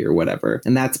royalty or whatever.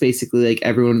 And that's basically like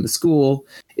everyone in the school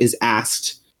is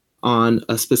asked on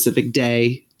a specific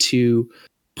day to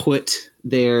put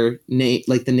their name,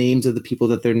 like the names of the people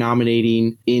that they're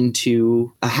nominating,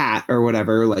 into a hat or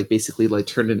whatever, like basically like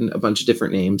turn in a bunch of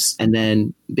different names, and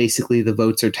then basically the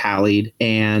votes are tallied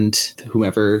and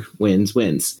whoever wins.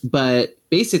 But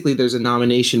basically there's a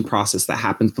nomination process that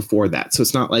happens before that, so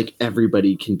it's not like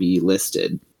everybody can be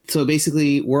listed. So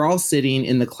basically we're all sitting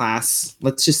in the class,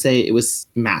 let's just say it was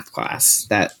math class,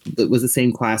 that was the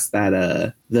same class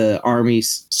that the army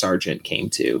sergeant came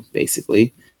to,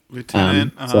 basically.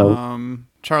 Lieutenant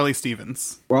Charlie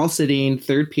Stevens. We're all sitting,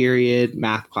 third period,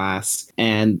 math class,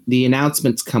 and the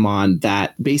announcements come on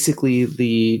that basically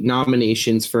the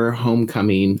nominations for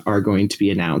homecoming are going to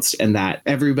be announced, and that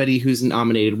everybody who's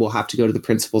nominated will have to go to the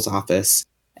principal's office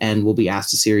and will be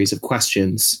asked a series of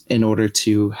questions in order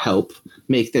to help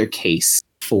make their case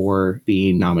for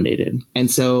being nominated. And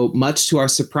so, much to our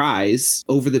surprise,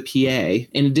 over the PA,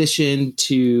 in addition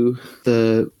to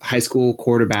the high school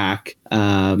quarterback,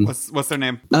 what's their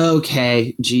name?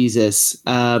 Okay, Jesus.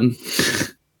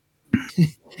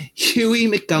 Huey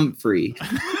McGumphrey.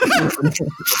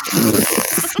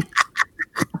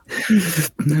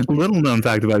 A little known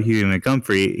fact about Huey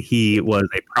McGumphrey, he was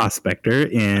a prospector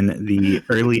in the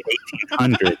early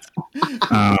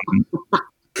 1800s.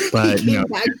 But you know,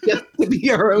 just to be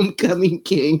our homecoming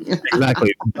king.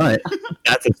 Exactly. But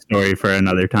that's a story for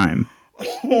another time.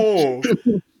 Oh.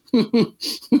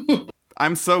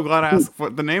 I'm so glad I asked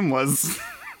what the name was.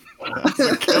 That's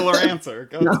a killer answer.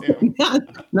 Goddamn.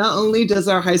 Not only does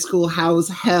our high school house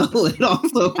hell, it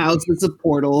also houses a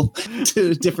portal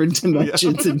to different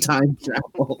dimensions and time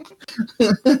travel.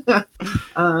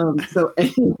 So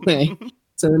anyway,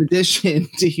 so in addition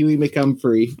to Huey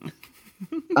McComfrey,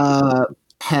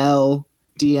 Hell,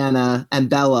 Deanna, and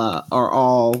Bella are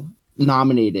all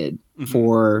nominated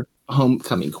for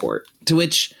Homecoming Court, to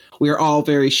which we are all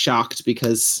very shocked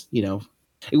because, you know,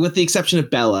 with the exception of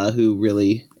Bella, who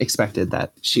really expected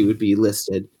that she would be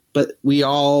listed. But we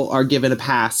all are given a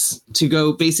pass to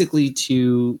go basically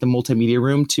to the multimedia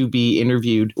room to be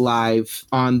interviewed live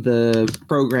on the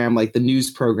program, like the news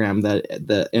program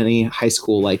that any high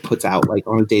school like puts out like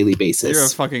on a daily basis. You're a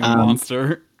fucking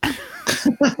monster. I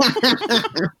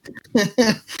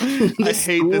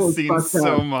hate this scene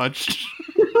so much.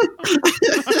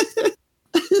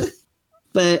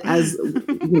 But as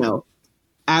you know,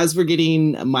 as we're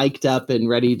getting mic'd up and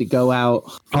ready to go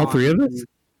out, all three of us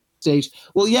stage.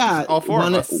 Well, yeah, all four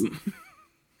of us.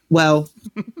 Well,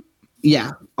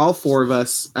 yeah, all four of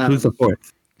us. Who's the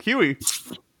fourth? Huey.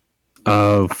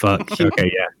 Oh fuck!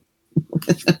 Okay, yeah.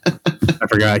 I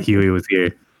forgot Huey was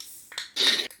here.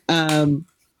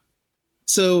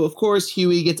 So of course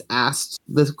Huey gets asked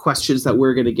the questions that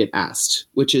we're going to get asked,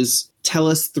 which is tell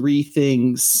us 3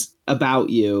 things about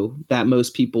you that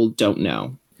most people don't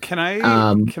know. Can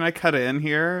I cut in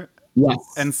here? Yes.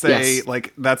 And say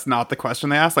like that's not the question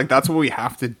they asked. Like that's what we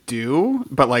have to do.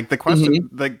 But like the question,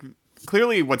 like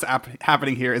clearly what's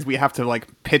happening here is we have to like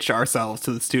pitch ourselves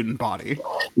to the student body,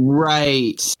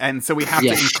 right? And so we have to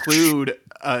include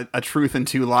a truth and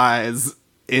 2 lies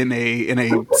in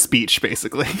a speech,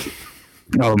 basically.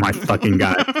 Oh my fucking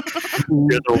god!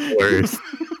 You're the worst.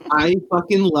 I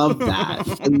fucking love that.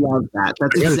 I love that.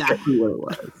 That's exactly what it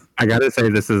was. I gotta say,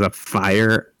 this is a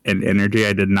fire and energy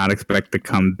I did not expect to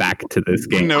come back to this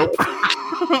game. Nope.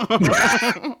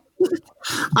 I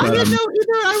didn't know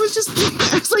either. I was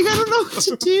like, I don't know what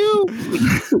to do.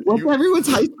 What's everyone's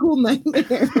high school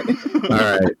nightmare?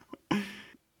 All right.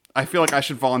 I feel like I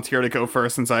should volunteer to go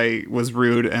first since I was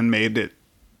rude and made it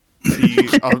be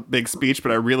a big speech,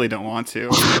 but I really don't want to.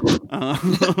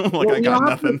 I got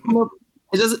nothing.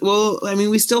 It doesn't. Well, I mean,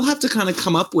 we still have to kind of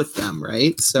come up with them,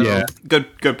 right? So yeah,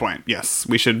 good point. Yes,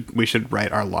 we should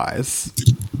write our lies.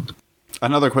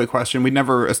 Another quick question: we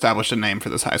never established a name for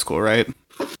this high school, right?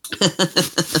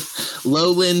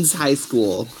 Lowlands High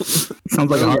School. Sounds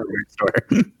like a hardware store.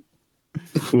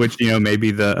 Which, you know,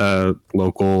 maybe the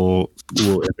local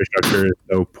school infrastructure is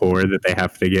so poor that they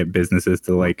have to get businesses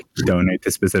to like donate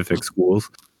to specific schools.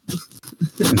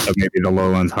 And so maybe the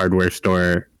Lowlands hardware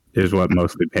store is what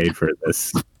mostly paid for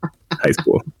this high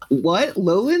school. What?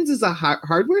 Lowlands is a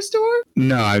hardware store?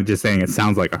 No, I'm just saying it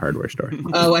sounds like a hardware store.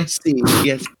 Oh, I see.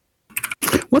 Yes.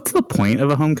 What's the point of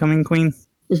a homecoming queen?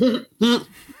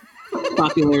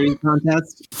 Popularity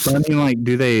contest. So, I mean, like,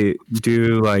 do they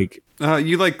do like...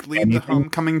 you like lead anything? The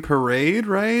homecoming parade,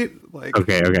 right? Like,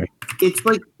 okay. It's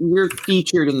like you're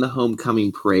featured in the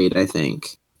homecoming parade. I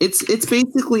think it's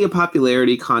basically a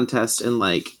popularity contest, and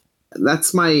like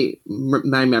that's my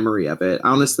memory of it.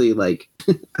 Honestly, like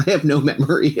I have no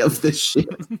memory of this shit.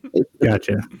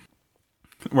 Gotcha.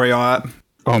 Where y'all at?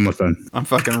 Almost done. I'm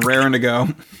fucking raring to go.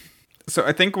 So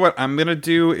I think what I'm gonna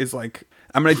do is like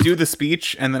I'm going to do the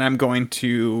speech, and then I'm going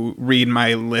to read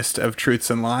my list of truths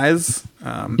and lies,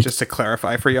 just to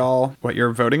clarify for y'all what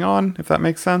you're voting on, if that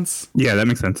makes sense. Yeah, that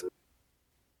makes sense.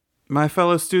 My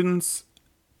fellow students,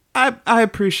 I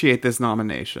appreciate this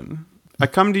nomination. I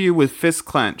come to you with fists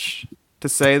clenched to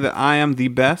say that I am the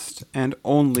best and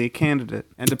only candidate.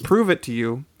 And to prove it to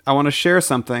you, I want to share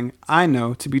something I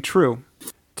know to be true.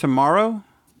 Tomorrow,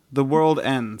 the world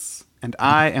ends, and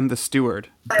I am the steward.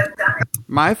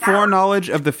 My foreknowledge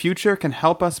of the future can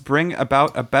help us bring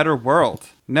about a better world.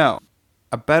 No,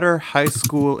 a better high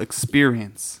school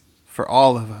experience for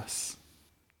all of us.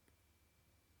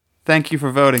 Thank you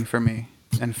for voting for me,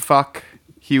 and fuck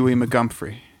Huey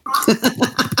McGumphrey.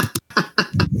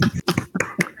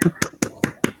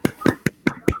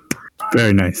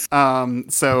 Very nice.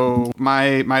 So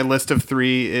my list of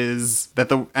 3 is that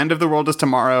the end of the world is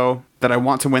tomorrow, that I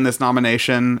want to win this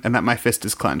nomination, and that my fist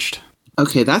is clenched.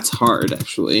 Okay, that's hard,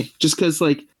 actually. Just because,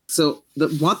 like, so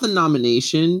want the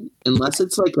nomination unless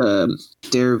it's like a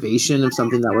derivation of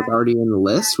something that was already in the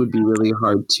list would be really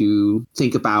hard to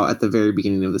think about at the very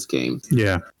beginning of this game.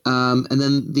 Yeah. And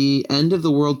then the end of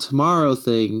the world tomorrow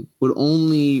thing would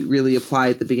only really apply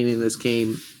at the beginning of this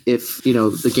game if,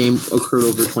 the game occurred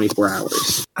over 24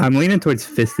 hours. I'm leaning towards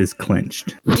fist is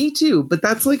clenched. Me too, but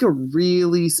that's like a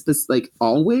really specific,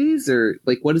 always, or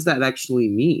like, what does that actually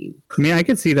mean? I mean, I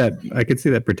could see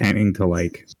that pertaining to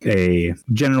like a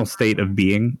general state of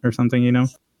being or something,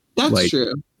 That's like,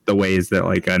 true. The ways that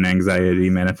like an anxiety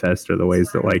manifests, or the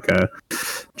ways that like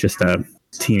just a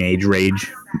teenage rage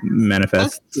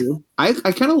manifests. That's true. I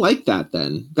kind of like that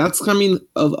then. That's,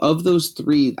 of those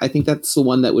three, I think that's the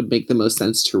one that would make the most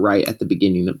sense to write at the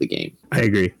beginning of the game. I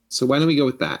agree. So why don't we go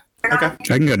with that? Okay.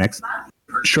 I can go next.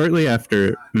 Shortly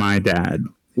after my dad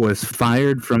was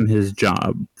fired from his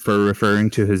job for referring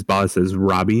to his boss as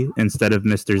Robbie instead of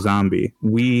Mr. Zombie,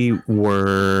 we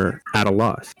were at a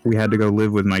loss. We had to go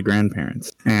live with my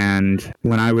grandparents. And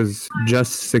when I was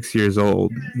just 6 years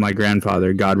old, my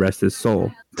grandfather, God rest his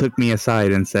soul, took me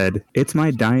aside and said, "It's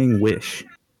my dying wish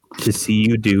to see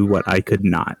you do what I could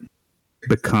not.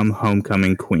 Become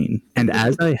homecoming queen." And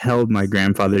as I held my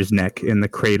grandfather's neck in the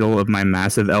cradle of my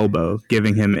massive elbow,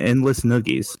 giving him endless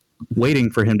noogies, waiting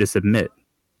for him to submit,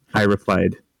 I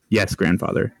replied, "Yes,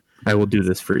 grandfather, I will do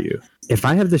this for you." If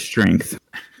I have the strength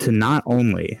to not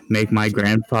only make my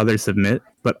grandfather submit,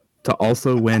 but to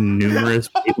also win numerous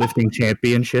weightlifting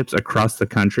championships across the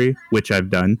country, which I've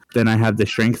done, then I have the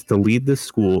strength to lead the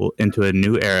school into a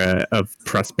new era of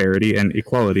prosperity and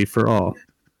equality for all.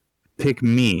 Pick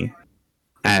me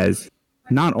as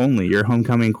not only your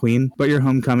homecoming queen, but your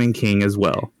homecoming king as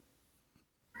well.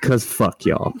 'Cause fuck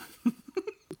y'all.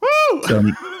 Woo!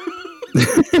 So,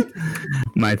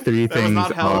 my three That was things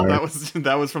not hell. are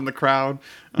That was from the crowd.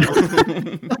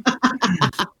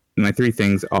 my three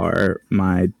things are: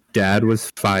 my dad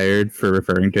was fired for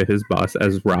referring to his boss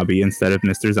as Robbie instead of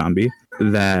Mr. Zombie.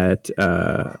 That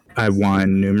I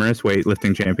won numerous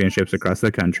weightlifting championships across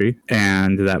the country,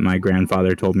 and that my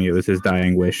grandfather told me it was his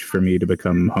dying wish for me to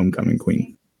become homecoming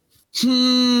queen.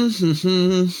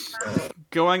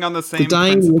 Going on the same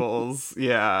principles.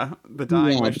 Yeah. The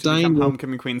dying wish to become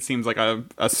homecoming queen seems like a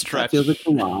stretch. That feels like a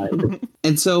lot.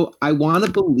 And so I want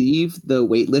to believe the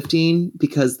weightlifting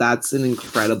because that's an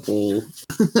incredible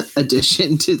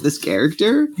addition to this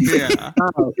character. Yeah.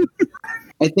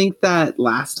 I think that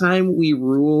last time we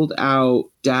ruled out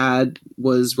Dad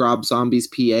was Rob Zombie's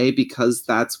PA because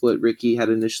that's what Ricky had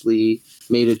initially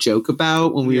made a joke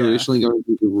about when we were originally going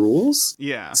through the rules.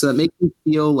 Yeah. So that makes me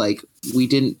feel like we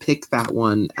didn't pick that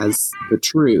one as the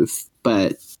truth,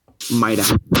 but might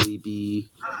actually be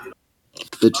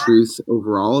the truth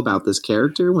overall about this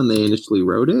character when they initially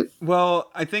wrote it. Well,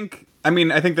 I think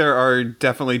there are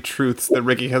definitely truths that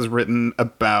Ricky has written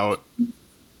about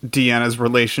Deanna's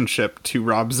relationship to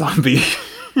Rob Zombie.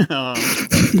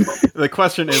 The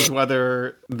question is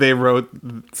whether they wrote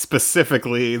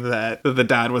specifically that the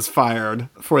dad was fired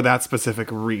for that specific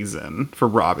reason for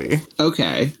Robbie.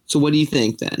 Okay, so what do you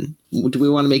think then? Do we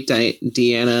want to make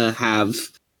Deanna have?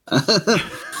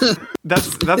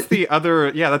 That's the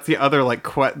other like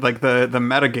the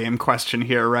metagame question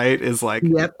here, right? Is like,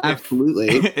 yep,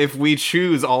 absolutely. If we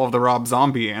choose all of the Rob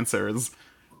Zombie answers,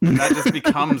 that just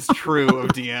becomes true of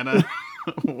Deanna,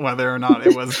 whether or not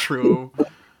it was true.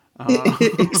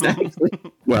 Exactly.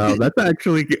 Wow, that's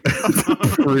actually a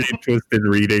pretty twisted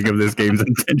reading of this game's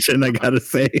intention, I gotta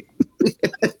say.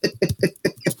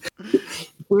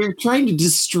 We're trying to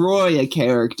destroy a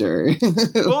character.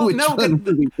 Well, no,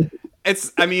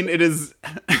 it is.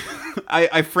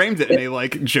 I framed it in a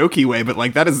like jokey way, but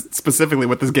like that is specifically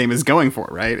what this game is going for,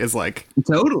 right? Is like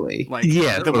totally like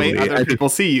the way other people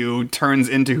see you turns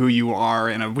into who you are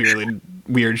in a weird,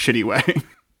 shitty way.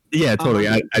 Yeah, totally.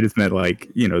 I just meant like,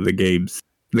 the game's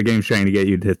trying to get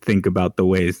you to think about the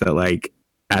ways that like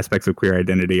aspects of queer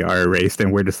identity are erased,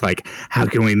 and we're just like, how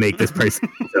can we make this person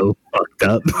so fucked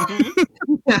up?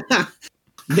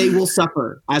 They will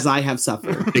suffer as I have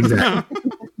suffered. Exactly.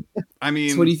 I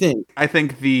mean, so what do you think? I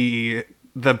think the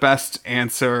best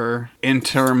answer in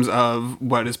terms of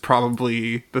what is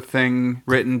probably the thing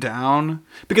written down,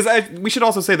 because we should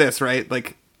also say this, right?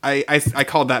 Like, I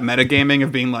called that metagaming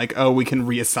of being like, oh, we can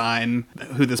reassign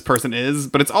who this person is,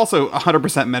 but it's also 100%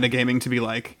 metagaming to be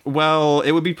like, well,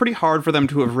 it would be pretty hard for them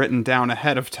to have written down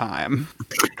ahead of time.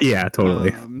 Yeah,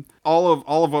 totally. All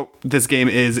of what this game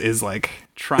is like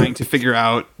trying to figure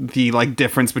out the like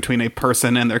difference between a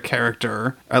person and their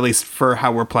character, at least for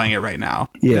how we're playing it right now.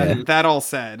 Yeah. That all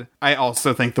said, I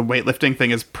also think the weightlifting thing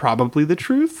is probably the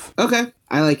truth. Okay,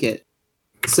 I like it.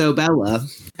 So Bella,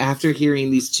 after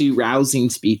hearing these two rousing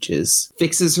speeches,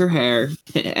 fixes her hair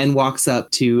and walks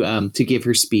up to give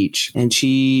her speech. And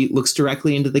she looks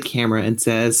directly into the camera and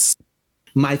says,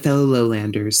 "My fellow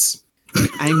Lowlanders,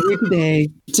 I'm here today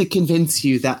to convince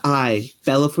you that I,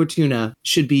 Bella Fortuna,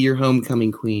 should be your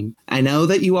homecoming queen. I know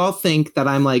that you all think that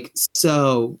I'm like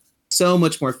so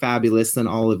much more fabulous than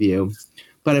all of you,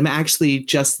 but I'm actually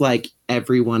just like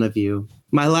every one of you.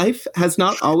 My life has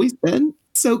not always been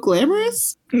so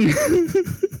glamorous.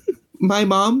 My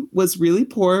mom was really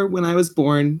poor when I was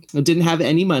born and didn't have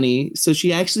any money, so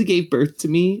she actually gave birth to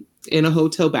me in a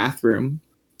hotel bathroom.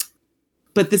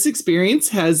 But this experience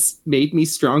has made me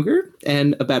stronger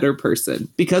and a better person.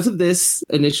 Because of this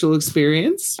initial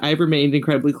experience, I've remained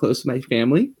incredibly close to my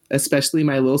family, especially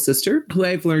my little sister, who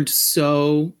I've learned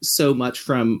so much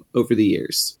from over the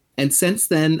years. And since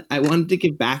then, I wanted to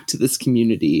give back to this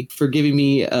community for giving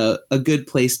me a good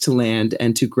place to land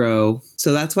and to grow.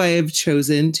 So that's why I've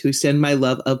chosen to extend my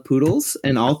love of poodles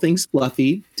and all things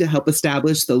fluffy to help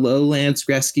establish the Lowlands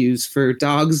Rescues for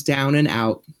dogs down and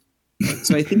out.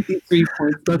 So I think these 3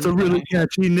 points... That's a really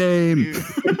catchy name.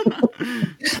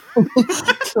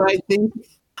 So I think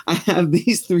I have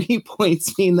these 3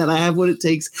 points mean that I have what it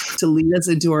takes to lead us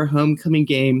into our homecoming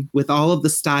game with all of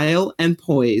the style and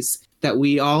poise that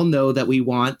we all know that we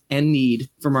want and need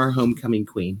from our homecoming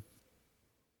queen.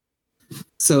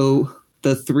 So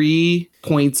the 3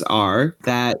 points are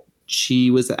that she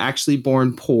was actually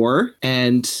born poor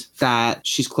and that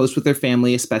she's close with her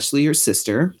family, especially her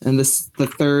sister. And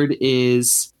the third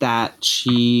is that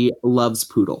she loves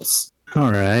poodles.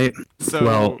 All right.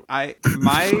 So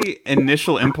my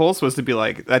initial impulse was to be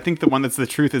like, I think the one that's the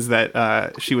truth is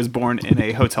that she was born in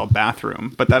a hotel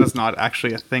bathroom, but that is not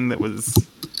actually a thing that was,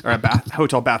 or a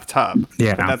hotel bathtub.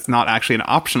 Yeah. But that's not actually an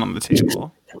option on the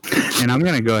table. And I'm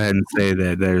going to go ahead and say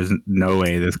that there's no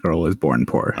way this girl was born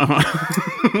poor.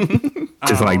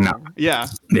 Just like, no. Yeah.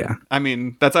 Yeah. I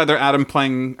mean, that's either Adam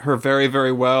playing her very,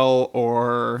 very well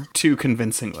or too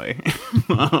convincingly.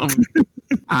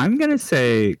 I'm going to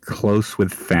say close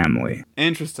with family.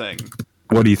 Interesting.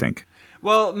 What do you think?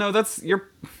 Well, no,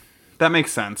 that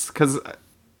makes sense. Because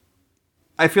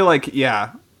I feel like,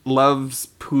 yeah, loves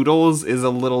poodles is a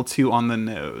little too on the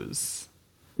nose.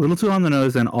 A little too on the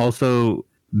nose, and also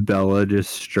Bella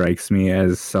just strikes me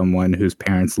as someone whose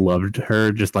parents loved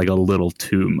her just like a little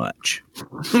too much.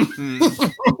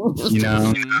 You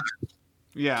know?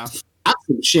 Yeah. That's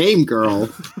some shame, girl.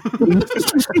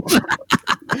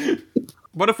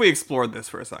 What if we explored this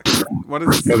for a second? What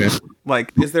is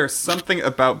like? Is there something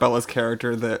about Bella's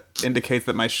character that indicates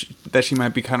that that she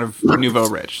might be kind of nouveau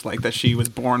rich, like that she was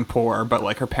born poor, but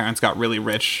like her parents got really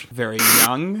rich very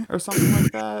young, or something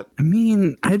like that? I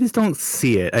mean, I just don't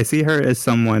see it. I see her as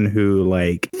someone who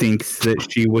like thinks that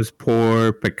she was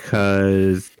poor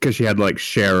because she had to like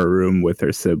share a room with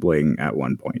her sibling at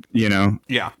one point. You know?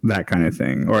 Yeah, that kind of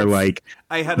thing, or like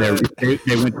they went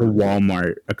to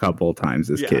Walmart a couple of times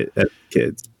as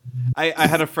kids. I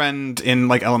had a friend in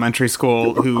like elementary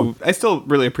school who I still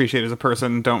really appreciate as a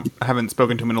person. Haven't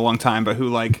spoken to him in a long time, but who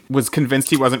like was convinced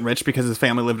he wasn't rich because his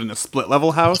family lived in a split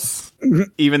level house,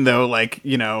 even though like,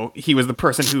 you know, he was the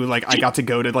person who like I got to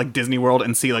go to like Disney World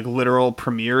and see like literal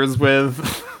premieres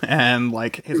with, and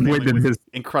like his family was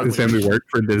incredibly. His family worked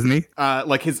for Disney.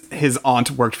 Like his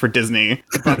aunt worked for Disney,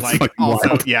 but like also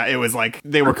wild. Yeah, it was like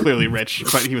they were clearly rich,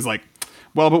 but he was like,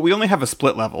 well, but we only have a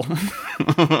split level.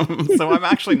 So I'm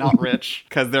actually not rich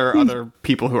because there are other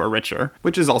people who are richer,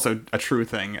 which is also a true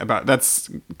thing about that's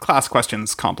class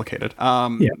questions complicated.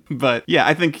 But yeah,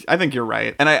 I think you're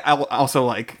right. And I also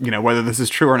like, you know, whether this is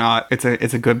true or not, it's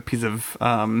a good piece of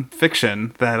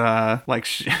fiction that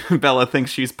Bella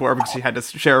thinks she's poor because she had to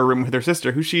share a room with her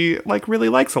sister who she like really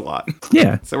likes a lot.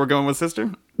 Yeah. So we're going with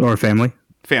sister or family.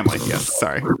 Family, yes.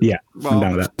 Sorry. Yeah, well, I'm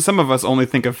down with that. Some of us only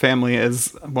think of family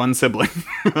as one sibling.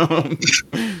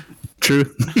 True.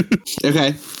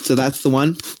 Okay, so that's the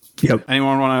one. Yep.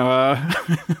 Anyone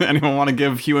want to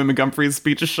give Huey McGumphrey's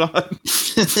speech a shot?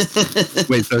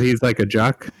 Wait, so he's like a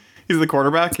jock? He's the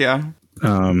quarterback, yeah.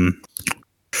 I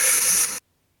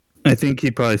think he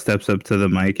probably steps up to the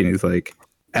mic and he's like,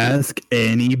 "Ask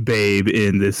any babe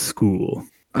in this school.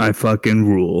 I fucking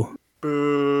rule."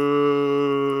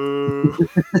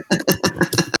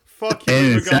 Fuck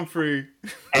you, McGumphrey.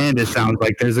 And it sounds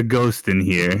like there's a ghost in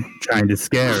here trying to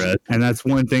scare us. And that's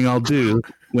one thing I'll do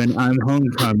when I'm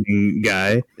homecoming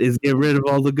guy is get rid of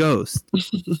all the ghosts.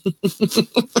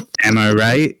 Am I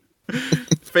right?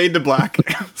 Fade to black.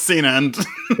 Scene end.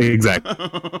 Exactly.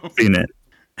 Scene it.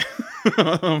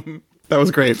 That was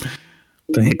great.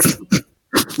 Thanks.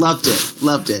 Loved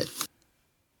it.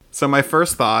 So my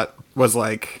first thought was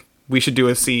like, we should do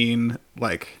a scene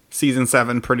like season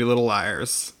 7 Pretty Little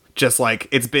Liars. Just like,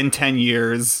 it's been 10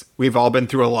 years, we've all been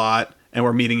through a lot, and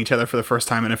we're meeting each other for the first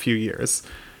time in a few years.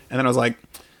 And then I was like,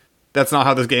 that's not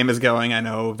how this game is going. I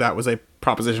know that was a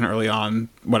proposition early on,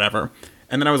 whatever.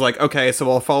 And then I was like, okay, so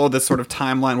I'll follow this sort of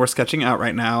timeline we're sketching out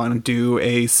right now and do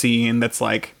a scene that's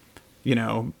like, you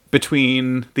know,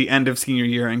 between the end of senior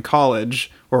year and college,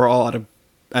 where we're all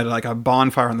at like a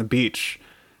bonfire on the beach.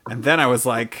 And then I was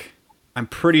like, I'm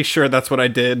pretty sure that's what I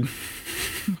did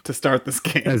to start this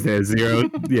game. As a zero,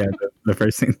 yeah, the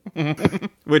first scene.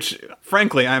 Which,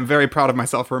 frankly, I'm very proud of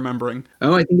myself for remembering.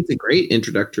 Oh, I think it's a great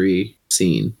introductory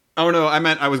scene. Oh no, I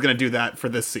meant I was going to do that for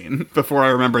this scene before I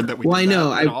remembered that we did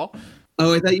that at all.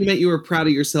 Oh, I thought you meant you were proud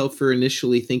of yourself for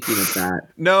initially thinking of that.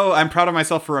 No, I'm proud of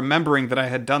myself for remembering that I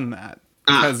had done that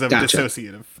because of gotcha.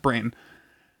 dissociative brain.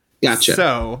 Gotcha.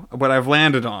 So, what I've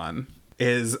landed on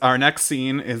is our next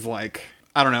scene is like,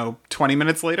 I don't know, 20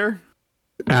 minutes later?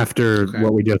 After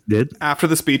what we just did? After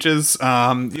the speeches,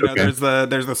 there's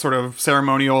the sort of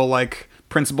ceremonial, like,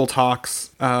 principal talks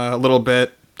a little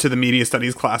bit to the media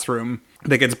studies classroom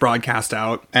that gets broadcast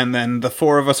out. And then the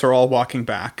four of us are all walking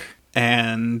back.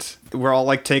 And we're all,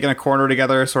 like, taking a corner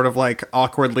together, sort of, like,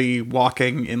 awkwardly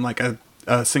walking in, like,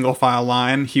 a single file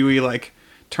line. Huey, like,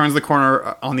 turns the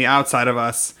corner on the outside of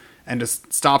us and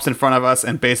just stops in front of us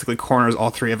and basically corners all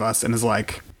three of us and is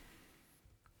like,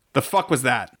 the fuck was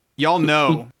that? Y'all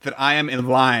know that I am in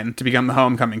line to become the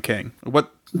homecoming king.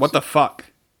 What the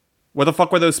fuck? What the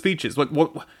fuck were those speeches?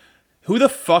 Who the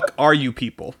fuck are you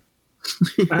people?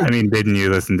 I mean, didn't you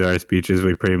listen to our speeches?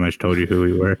 We pretty much told you who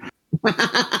we were.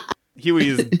 Huey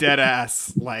is dead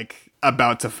ass, like,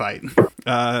 about to fight.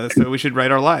 So we should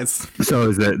write our lies. So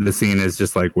is that the scene is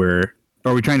just like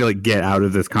are we trying to like get out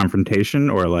of this confrontation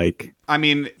or like? I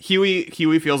mean,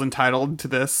 Huey feels entitled to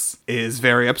this, is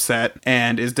very upset,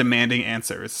 and is demanding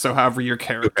answers. So however your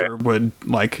character would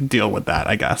like deal with that,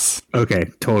 I guess. Okay,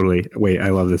 totally. Wait, I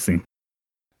love this scene.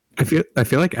 I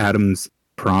feel like Adam's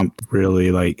prompt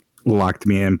really like locked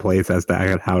me in place as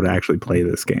to how to actually play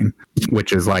this game,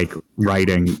 which is like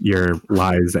writing your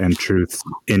lies and truths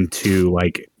into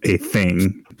like a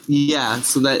thing. Yeah,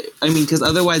 so that, I mean, because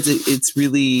otherwise it's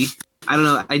really, I don't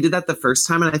know, I did that the first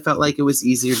time and I felt like it was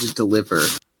easier to deliver.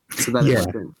 So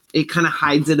that it kind of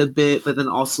hides it a bit, but then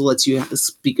also lets you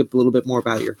speak up a little bit more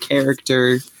about your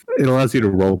character. It allows you to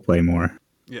role play more.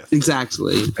 Yes.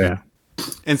 Exactly. Yeah.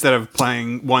 Instead of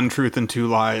playing one truth and two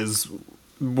lies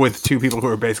with two people who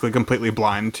are basically completely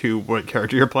blind to what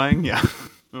character you're playing. Yeah.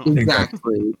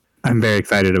 Exactly. I'm very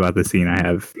excited about the scene I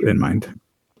have in mind.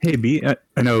 Hey, B,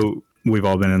 I know we've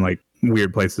all been in like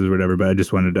weird places or whatever, but I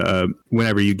just wanted to,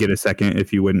 whenever you get a second,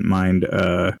 if you wouldn't mind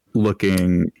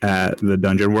looking at the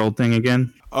Dungeon World thing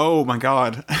again. Oh my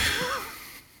god.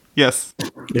 Yes.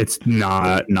 It's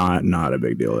not a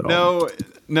big deal at all.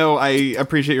 No, I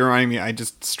appreciate you reminding me. I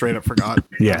just straight up forgot.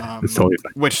 Yeah, it's totally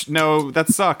fine. Which, no, that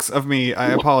sucks of me.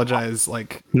 I apologize.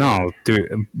 Like, no,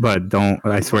 dude, but don't,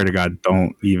 I swear to God,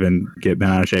 don't even get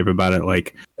bent out of shape about it.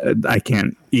 Like, I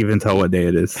can't even tell what day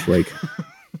it is. Like,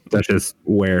 that's just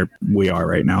where we are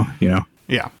right now, you know?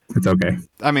 Yeah. It's okay.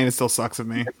 I mean, it still sucks of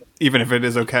me, even if it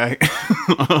is okay.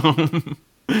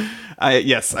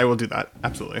 Yes, I will do that.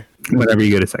 Absolutely. Whenever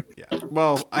you get a second. Yeah.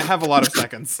 Well, I have a lot of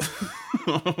seconds.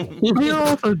 You're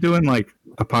also doing like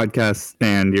a podcast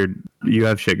and you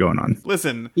have shit going on.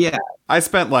 Listen. Yeah. I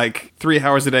spent like 3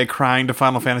 hours a day crying to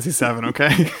Final Fantasy VII,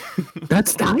 okay?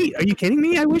 That's tight. Are you kidding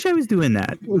me? I wish I was doing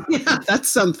that. Yeah, that's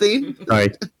something.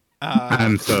 Sorry. I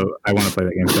want to play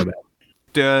that game so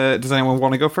bad. Does anyone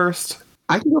want to go first?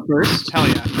 I can go first. Hell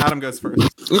yeah. Adam goes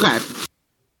first. Okay.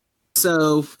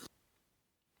 So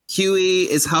Huey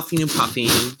is huffing and puffing.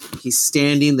 He's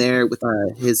standing there with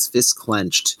his fist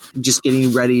clenched, just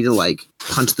getting ready to like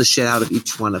punch the shit out of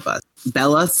each one of us.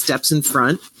 Bella steps in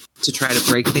front to try to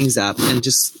break things up and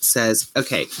just says,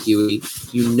 okay, Huey,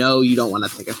 you know you don't want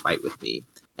to take a fight with me.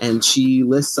 And she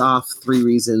lists off 3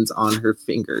 reasons on her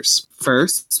fingers.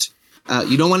 First,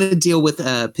 you don't want to deal with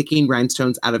picking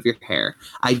rhinestones out of your hair.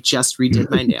 I just redid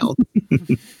my nails.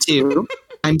 2,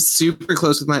 I'm super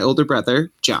close with my older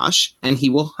brother, Josh, and he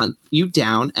will hunt you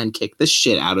down and kick the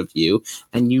shit out of you.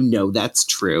 And you know that's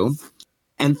true.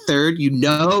 And 3rd, you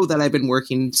know that I've been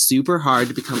working super hard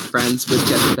to become friends with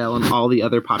Jezebel and all the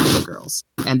other popular girls.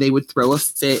 And they would throw a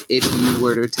fit if you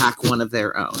were to attack one of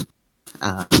their own.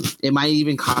 It might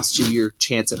even cost you your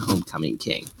chance at Homecoming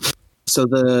King. So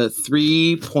the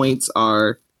 3 points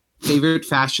are: favorite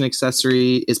fashion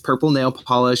accessory is purple nail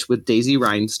polish with daisy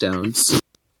rhinestones.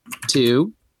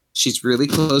 2, she's really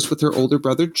close with her older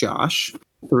brother, Josh.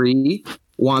 3,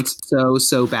 wants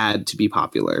so bad to be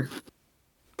popular.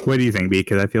 What do you think, B?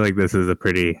 Because I feel like this is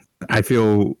I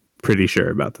feel pretty sure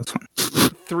about this one.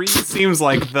 3 seems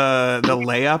like the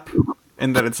layup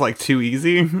in that it's like too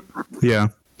easy. Yeah.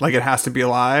 Like it has to be a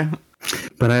lie.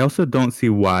 But I also don't see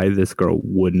why this girl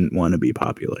wouldn't want to be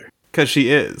popular. Because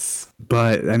she is.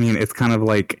 But, I mean, it's kind of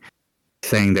like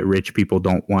saying that rich people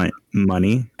don't want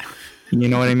money. You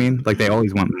know what I mean? Like, they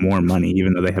always want more money,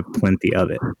 even though they have plenty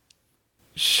of it.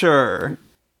 Sure.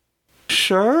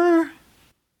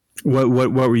 What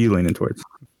were you leaning towards?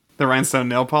 The rhinestone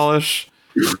nail polish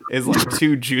is like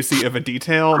too juicy of a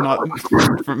detail, not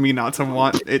for me not to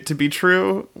want it to be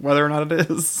true, whether or not it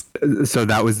is. So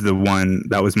that was the one,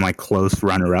 that was my close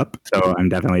runner-up. So I'm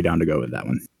definitely down to go with that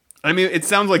one. I mean, it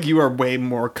sounds like you are way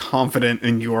more confident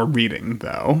in your reading,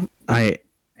 though. I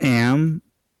am,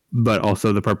 but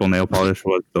also the purple nail polish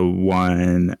was the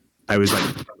one I was like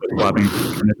swapping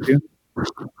between the two.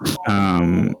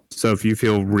 So if you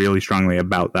feel really strongly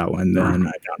about that one, then I'm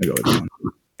down to go with that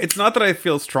one. It's not that I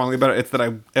feel strongly about it, it's that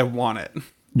I want it.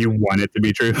 You want it to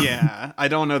be true? Yeah, I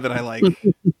don't know that I like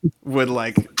would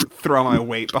like throw my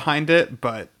weight behind it,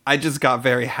 but I just got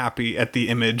very happy at the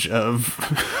image of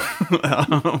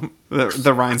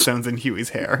the rhinestones in Huey's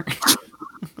hair.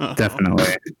 Definitely.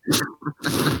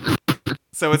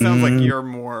 So it sounds like you're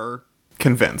more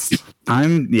convinced.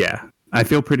 I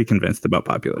feel pretty convinced about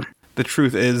popular. The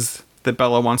truth is that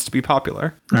Bella wants to be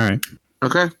popular. All right.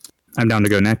 Okay. I'm down to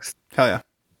go next. Hell yeah.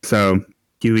 So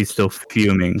Huey's still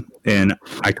fuming, and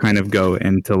I kind of go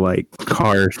into like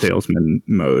car salesman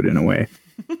mode in a way.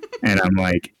 And I'm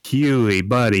like, Huey,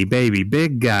 buddy, baby,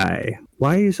 big guy,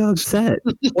 why are you so upset?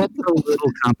 What's a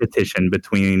little competition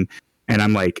between... And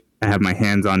I'm like, I have my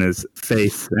hands on his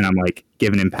face, and I'm like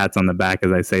giving him pats on the back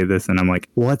as I say this. And I'm like,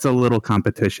 what's a little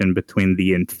competition between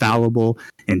the infallible,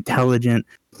 intelligent,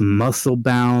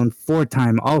 muscle-bound,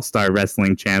 4-time All-Star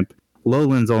wrestling champ,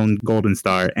 Lowland's own Golden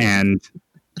Star, and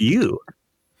you?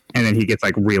 And then he gets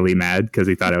like really mad because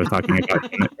he thought I was talking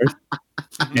about him at first.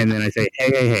 And then I say,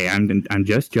 hey, I'm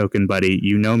just joking, buddy.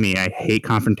 You know me. I hate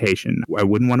confrontation. I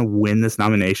wouldn't want to win this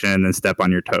nomination and then step on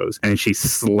your toes. And then she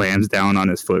slams down on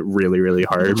his foot really, really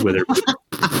hard with her.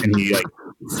 And he like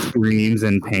screams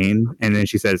in pain. And then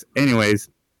she says, anyways,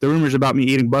 the rumors about me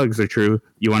eating bugs are true.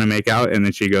 You want to make out? And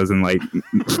then she goes and like kisses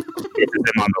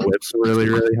him on the lips really,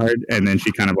 really hard. And then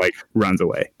she kind of like runs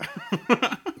away.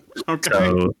 Okay.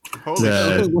 So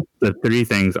the 3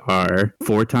 things are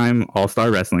 4-time All-Star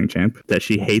wrestling champ, that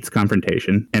she hates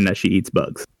confrontation, and that she eats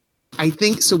bugs. I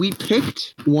think so. We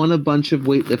won a bunch of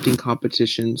weightlifting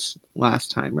competitions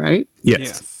last time, right?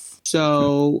 Yes.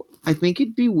 So I think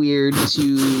it'd be weird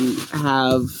to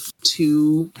have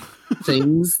 2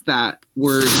 things that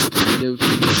were kind of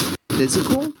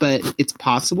physical, but it's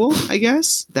possible, I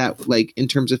guess, that like in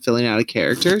terms of filling out a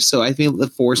character. So I think the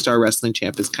 4-star wrestling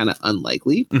champ is kind of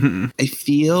unlikely. Mm-hmm. I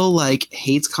feel like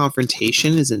hates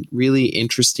confrontation is a really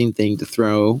interesting thing to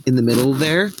throw in the middle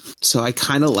there. So I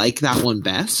kind of like that one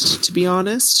best, to be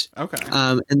honest. Okay.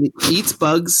 And the eats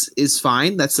bugs is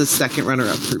fine. That's the second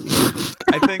runner-up for me.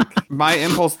 I think my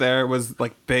impulse there was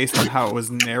like based on how it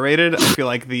was narrated. I feel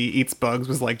like the eats bugs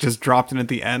was like just dropped in at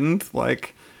the end.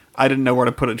 Like I didn't know where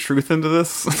to put a truth into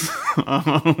this.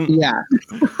 Yeah.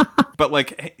 But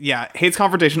like, yeah, hates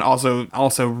confrontation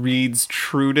also reads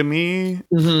true to me.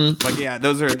 Mm-hmm. Like, yeah,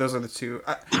 those are the 2.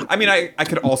 I mean, I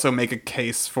could also make a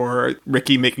case for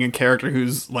Ricky making a character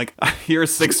who's like,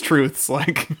 here's 6 truths.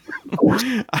 Like,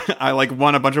 I like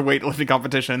won a bunch of weightlifting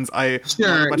competitions. I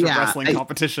won a bunch of wrestling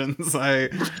competitions.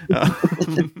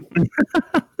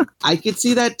 I could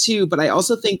see that too, but I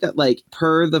also think that like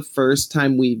per the first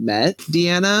time we met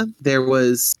Deanna, there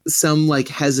was some like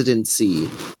hesitancy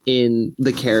in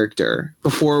the character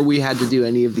before we had to do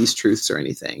any of these truths or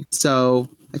anything. So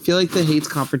I feel like the hates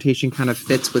confrontation kind of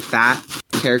fits with that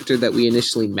character that we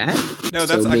initially met. No,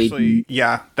 that's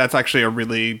that's actually a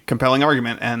really compelling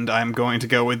argument, and I'm going to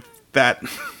go with that.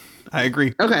 I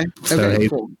agree. Okay. So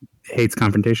Cool. Hates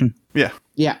confrontation? Yeah.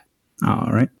 Yeah.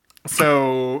 All right.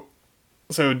 So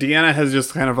Deanna has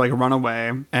just kind of like run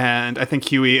away, and I think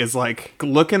Huey is like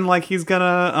looking like he's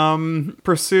gonna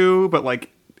pursue, but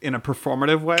like in a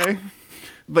performative way,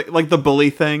 like the bully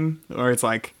thing, where it's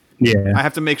like, yeah, I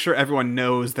have to make sure everyone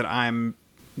knows that I'm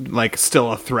like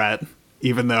still a threat,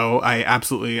 even though I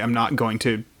absolutely am not going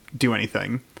to do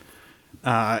anything.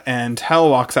 And Hell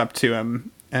walks up to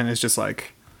him and is just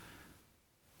like,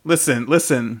 listen,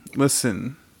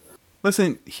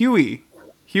 Huey,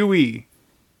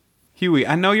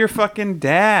 I know your fucking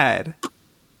dad.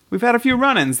 We've had a few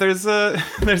run-ins. There's a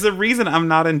reason I'm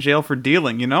not in jail for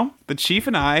dealing, you know? The chief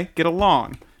and I get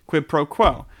along. Quid pro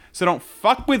quo. So don't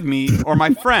fuck with me or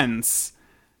my friends.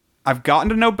 I've gotten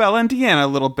to know Bella and Deanna a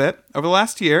little bit over the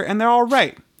last year, and they're all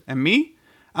right. And me?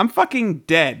 I'm fucking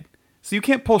dead. So you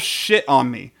can't pull shit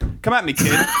on me. Come at me,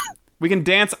 kid. We can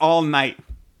dance all night.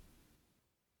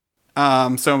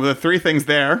 So the three things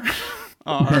there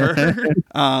are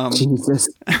Jesus.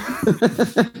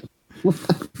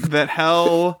 that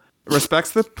Hell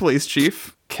respects the police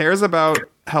chief, cares about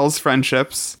Hell's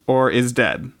friendships, or is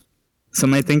dead. So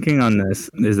my thinking on this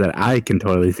is that I can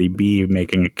totally see B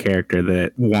making a character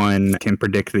that, one, can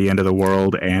predict the end of the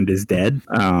world and is dead.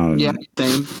 Yeah,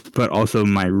 same. But also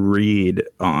my read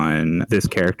on this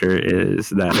character is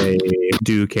that they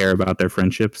do care about their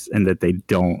friendships and that they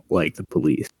don't like the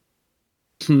police.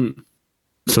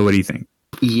 So what do you think?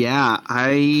 Yeah,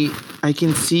 I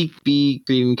can see B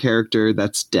creating a character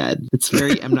that's dead. It's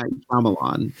very M. Night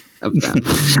Shyamalan of them.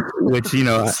 Which, you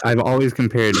know, I've always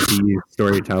compared B's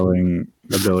storytelling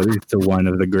abilities to one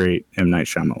of the great M. Night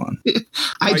Shyamalan.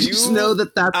 I just know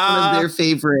that that's one of their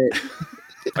favorite.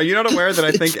 Are you not aware that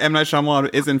I think M. Night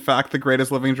Shyamalan is in fact the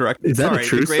greatest living director? Is that a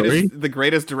true story? The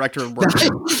greatest director of work.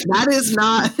 That is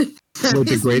not. That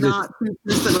is not two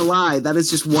truths and a lie. That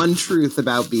is just one truth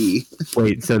about B.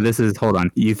 Wait, so this is, hold on.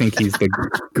 You think he's the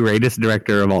greatest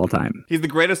director of all time? He's the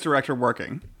greatest director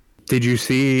working. Did you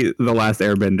see The Last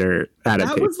Airbender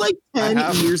adaptation? That was like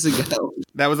 10 years ago.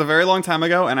 That was a very long time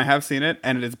ago, and I have seen it,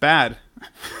 and it is bad.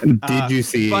 Did you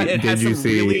see? But it has some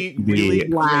really, really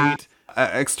great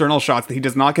external shots that he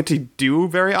does not get to do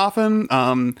very often.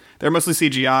 They're mostly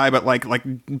CGI, but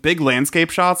like big landscape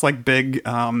shots, like big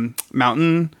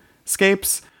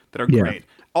mountainscapes that are great.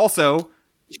 Also,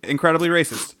 incredibly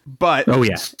racist. But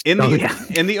in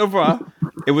the oeuvre,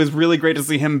 it was really great to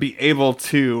see him be able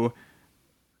to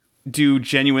do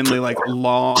genuinely like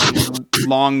long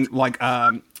like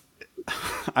I'm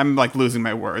like losing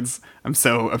my words. I'm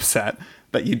so upset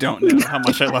that you don't know how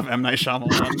much I love M. Night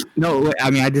Shyamalan. No, I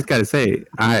mean, I just gotta say,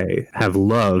 I have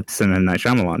loved some M. Night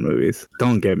Shyamalan movies.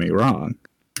 Don't get me wrong.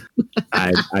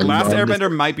 I Last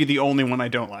Airbender might be the only one I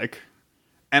don't like.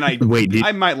 And I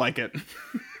might like it.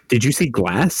 Did you see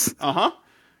Glass? Uh-huh.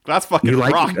 Glass fucking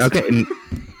rocked. Okay. And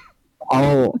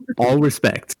all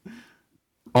respect.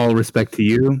 All respect to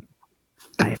you.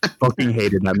 I fucking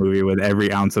hated that movie with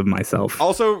every ounce of myself.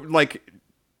 Also, like,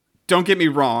 don't get me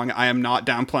wrong, I am not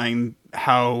downplaying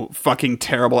how fucking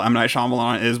terrible M. Night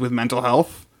Shyamalan is with mental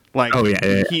health. Like,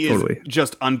 he totally is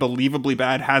just unbelievably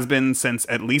bad, has been since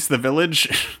at least The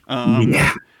Village.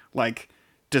 Like,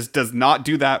 just does not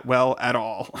do that well at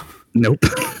all. Nope.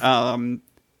 I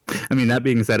mean, that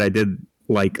being said, I did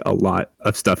like a lot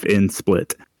of stuff in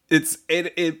Split.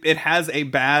 It has a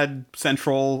bad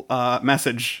central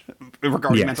message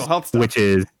regarding mental health stuff, which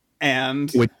is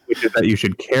that you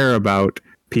should care about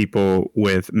people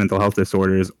with mental health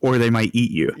disorders, or they might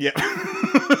eat you. Yeah.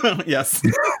 Yes.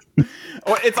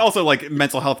 Or it's also like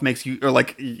mental health makes you, or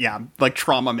like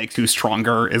trauma makes you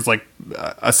stronger is like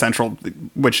a central,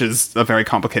 which is a very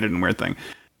complicated and weird thing.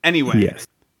 Anyway,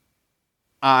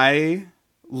 I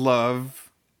love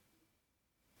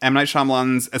M. Night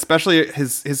Shyamalan's, especially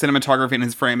his cinematography and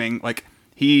his framing. Like,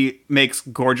 he makes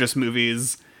gorgeous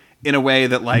movies in a way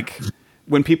that, like,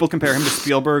 when people compare him to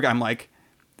Spielberg, I'm like,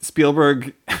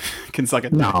 Spielberg can suck a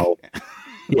dick. No.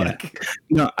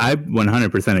 No, I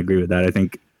 100% agree with that. I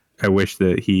think I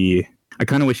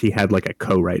kind of wish he had like a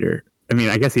co-writer. I mean,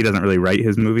 I guess he doesn't really write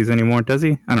his movies anymore, does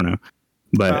he? I don't know.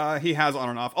 But he has on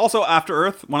and off. Also, After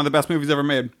Earth, one of the best movies ever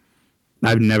made.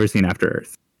 I've never seen After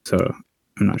Earth, so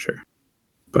I'm not sure.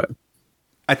 But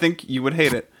I think you would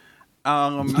hate it. I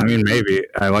mean, maybe.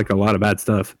 I like a lot of bad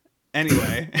stuff.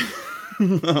 Anyway.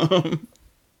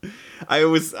 I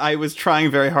was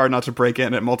trying very hard not to break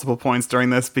in at multiple points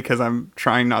during this because I'm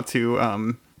trying not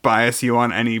to bias you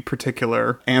on any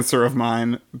particular answer of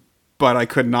mine, but I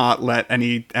could not let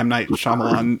any M. Night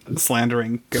Shyamalan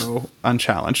slandering go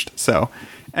unchallenged. So,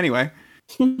 anyway.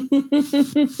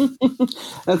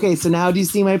 Okay, so now do you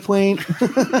see my point?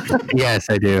 Yes,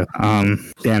 I do.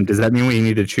 Damn, does that mean we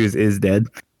need to choose is dead?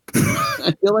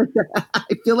 I feel like that.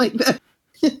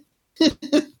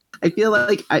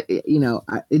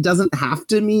 It doesn't have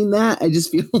to mean that. I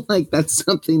just feel like that's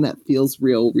something that feels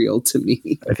real to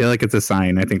me. I feel like it's a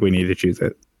sign. I think we need to choose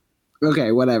it.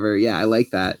 Okay, whatever. Yeah, I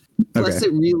like that. Plus,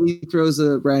 it really throws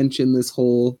a wrench in this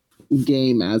whole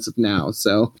game as of now.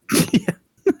 So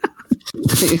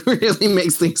it really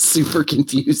makes things super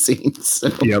confusing. So.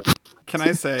 Yep. Can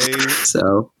I say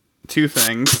two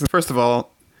things? First of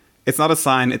all, it's not a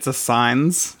sign; it's a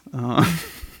signs.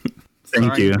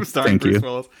 Thank you. Bruce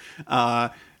Willis.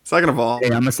 Second of all,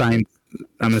 hey, I'm a science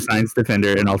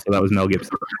defender, and also that was Mel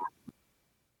Gibson.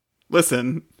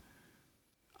 Listen,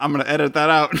 I'm gonna edit that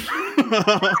out.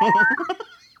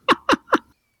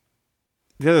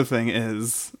 The other thing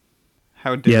is,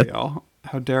 how dare y'all?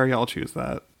 How dare y'all choose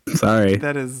that? Sorry.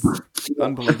 That is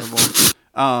unbelievable.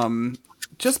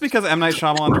 Just because M. Night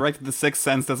Shyamalan directed The Sixth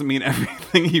Sense doesn't mean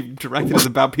everything he directed is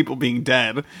about people being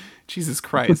dead. Jesus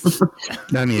Christ.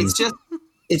 I mean,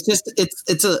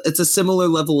 it's a similar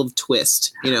level of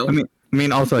twist, you know. I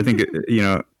mean, also, I think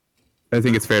I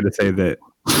think it's fair to say that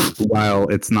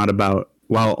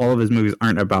while all of his movies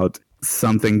aren't about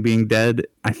something being dead,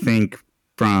 I think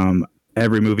from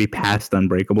every movie past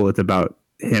Unbreakable, it's about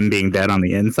him being dead on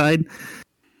the inside.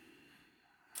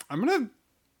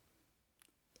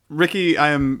 Ricky,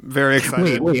 I am very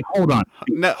excited. Wait, hold on.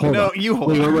 You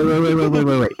hold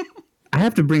on. Wait. I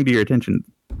have to bring to your attention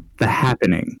The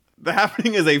Happening. The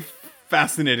Happening is a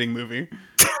fascinating movie.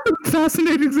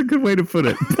 Fascinating is a good way to put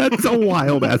it. That's a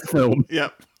wild ass film.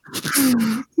 Yep.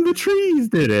 The trees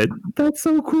did it. That's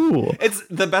so cool. It's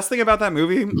the best thing about that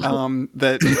movie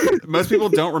that most people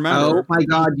don't remember. Oh my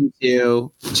god, you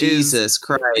do. Jesus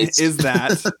Christ. Is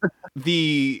that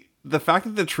the fact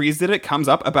that the trees did it comes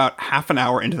up about half an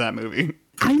hour into that movie.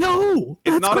 I know.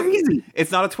 That's crazy.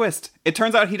 It's not a twist. It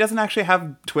turns out he doesn't actually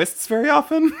have twists very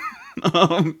often.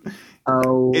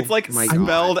 It's like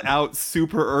spelled out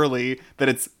super early that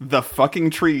it's the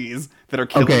fucking trees that are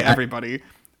killing everybody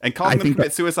and causing them to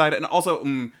commit suicide. And also,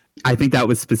 I think that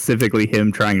was specifically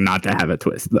him trying not to have a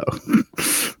twist, though.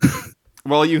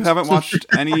 Well, you haven't watched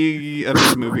any of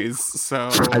his movies, so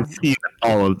I've seen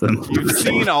all of them. You've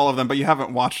seen all of them, but you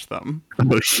haven't watched them.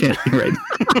 Oh shit! You're right.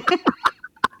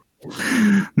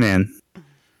 Man,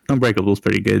 Unbreakable's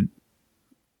pretty good.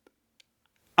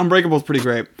 Unbreakable's pretty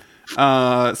great.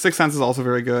 Sixth Sense is also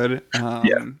very good.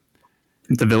 The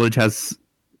Village has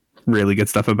really good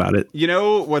stuff about it. You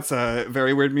know what's a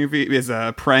very weird movie is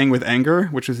Praying with Anger,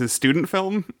 which is his student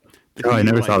film. Oh, I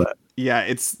never saw that. Yeah,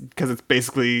 it's because it's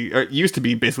basically, or it used to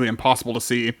be basically impossible to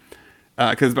see.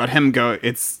 Because it's about him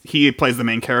he plays the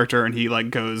main character and he like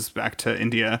goes back to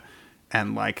India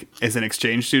and like is an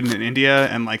exchange student in India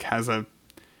and like has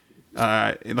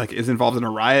like is involved in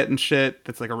a riot and shit.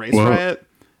 That's like a race riot.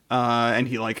 And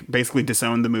he like basically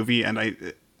disowned the movie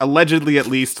and allegedly at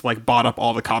least like bought up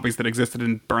all the copies that existed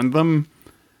and burned them.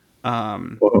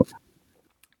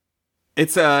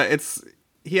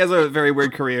 He has a very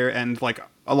weird career and like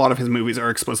a lot of his movies are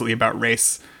explicitly about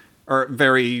race or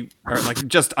like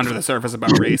just under the surface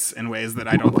about race in ways that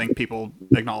I don't think people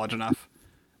acknowledge enough.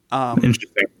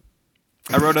 Interesting.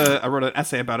 I wrote an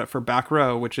essay about it for Back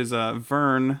Row, which is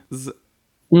Vern's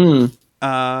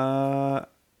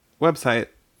website.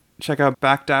 Check out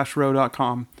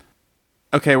back-row.com.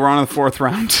 Okay, we're on to the fourth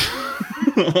round.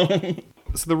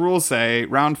 So the rules say,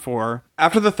 round 4.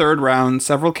 After the third round,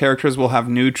 several characters will have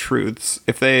new truths.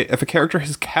 If a character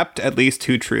has kept at least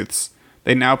 2 truths,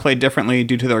 they now play differently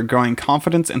due to their growing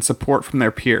confidence and support from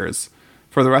their peers.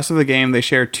 For the rest of the game, they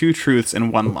share 2 truths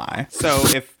and 1 lie. So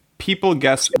if people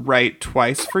guess right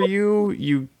twice for you,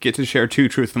 you get to share 2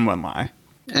 truths and 1 lie.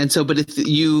 And so, but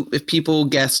if people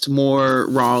guessed more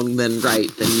wrong than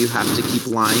right, then you have to keep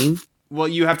lying. Well,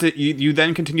 you have to. You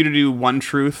then continue to do 1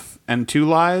 truth and 2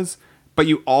 lies, but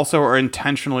you also are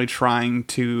intentionally trying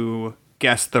to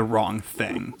guess the wrong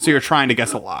thing. So you're trying to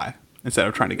guess a lie instead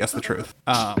of trying to guess the truth.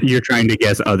 You're trying to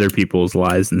guess other people's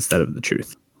lies instead of the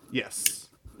truth. Yes.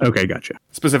 Okay, gotcha.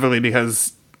 Specifically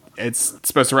because it's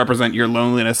supposed to represent your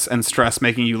loneliness and stress,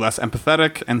 making you less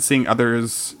empathetic, and seeing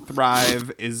others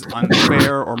thrive is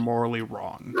unfair or morally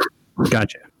wrong.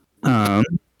 Gotcha. I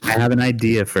have an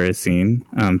idea for a scene.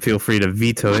 Feel free to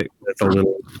veto it. That's a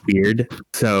little weird.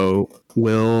 So,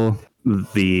 will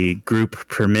the group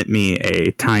permit me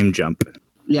a time jump?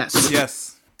 Yes.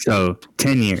 Yes. So,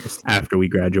 10 years after we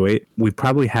graduate, we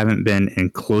probably haven't been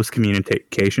in close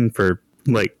communication for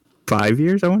like 5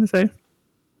 years, I want to say.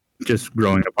 Just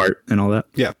growing apart and all that.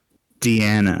 Yeah.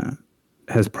 Deanna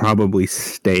has probably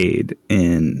stayed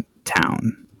in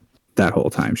town that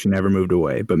whole time. She never moved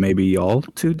away, but maybe y'all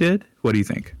 2 did? What do you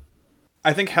think?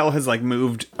 I think Hell has like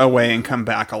moved away and come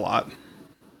back a lot.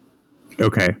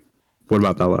 Okay. What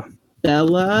about Bella?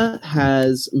 Bella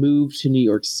has moved to New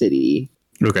York City.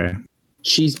 Okay.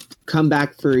 She's come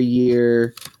back for a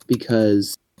year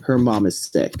because her mom is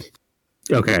sick.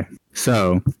 Okay.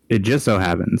 So it just so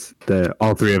happens that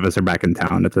all 3 of us are back in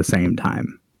town at the same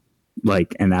time.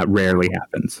 Like, and that rarely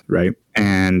happens, right?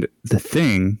 And the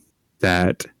thing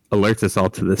that alerts us all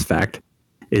to this fact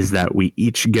is that we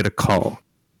each get a call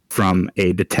from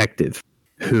a detective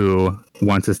who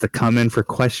wants us to come in for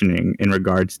questioning in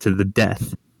regards to the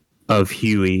death of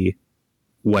Huey,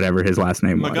 whatever his last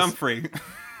name was.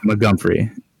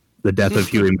 McGumphrey. The death of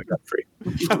Huey McGumphrey.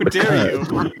 How dare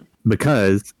you?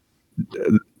 Because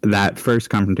that first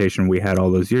confrontation we had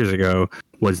all those years ago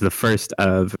was the first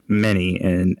of many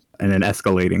in an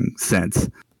escalating sense.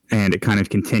 And it kind of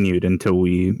continued until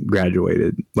we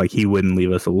graduated. Like, he wouldn't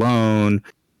leave us alone.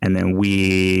 And then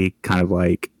we kind of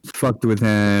like fucked with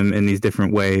him in these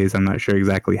different ways. I'm not sure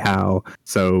exactly how.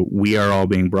 So we are all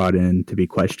being brought in to be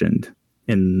questioned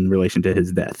in relation to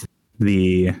his death.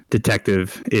 The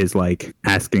detective is like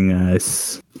asking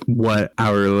us what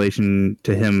our relation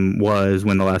to him was,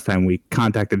 when the last time we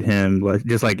contacted him,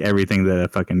 just like everything that a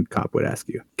fucking cop would ask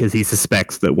you, because he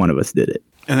suspects that one of us did it.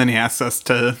 And then he asks us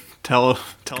to tell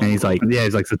and he's like,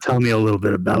 so tell me a little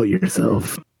bit about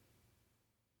yourself.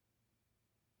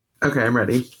 Okay, I'm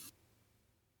ready.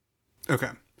 Okay.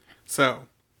 So,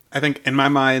 I think in my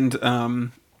mind,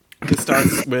 it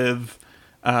starts with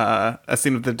a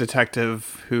scene with the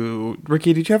detective who...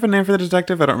 Ricky, did you have a name for the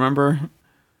detective? I don't remember.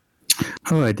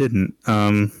 Oh, I didn't.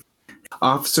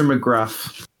 Officer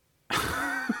McGruff.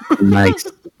 Nice.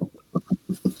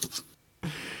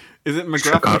 Is it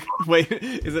McGruff? Wait,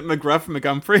 is it McGruff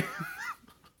McGumphrey?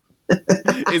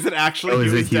 Is it actually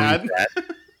Huey's dad?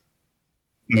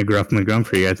 McGruff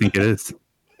McGumphrey, I think it is.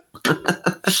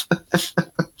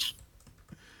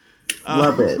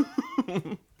 Love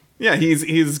it. Yeah,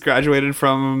 he's graduated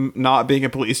from not being a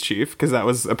police chief, because that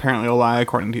was apparently a lie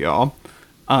according to y'all,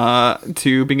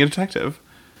 to being a detective.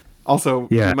 Also,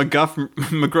 yeah.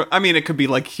 McGruff, I mean, it could be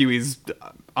like Huey's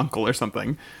uncle or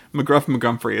something. McGruff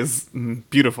McGumphrey is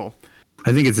beautiful.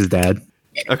 I think it's his dad.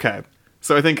 Okay,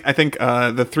 so I think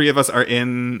the three of us are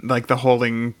in like the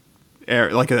holding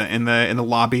area, like in the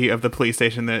lobby of the police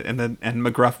station, and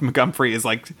McGruff McGumphrey is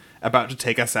like about to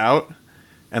take us out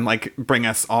and like bring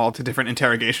us all to different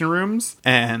interrogation rooms.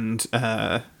 And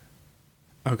oh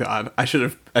god, I should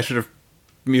have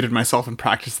muted myself and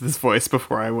practiced this voice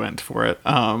before I went for it.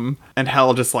 And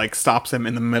Hell just like stops him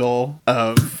in the middle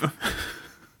of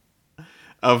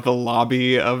of the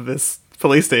lobby of this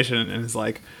police station and is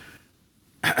like,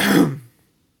 Mr.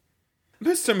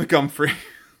 McGumphrey,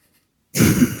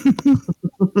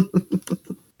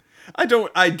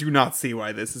 I do not see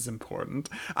why this is important.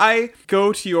 I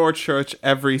go to your church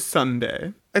every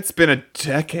Sunday. It's been a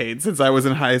decade since I was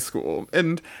in high school,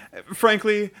 and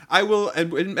frankly, I will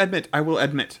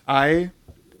admit, I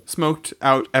smoked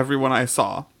out everyone I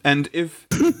saw. And if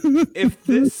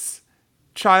this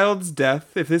child's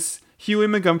death, if this Huey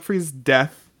McGumphrey's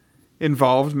death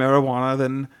involved marijuana,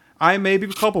 then I may be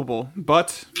culpable,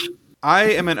 but I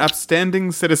am an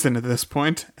upstanding citizen at this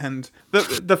point, and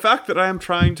the fact that I am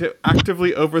trying to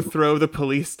actively overthrow the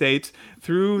police state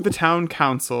through the town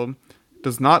council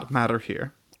does not matter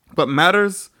here. What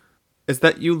matters is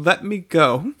that you let me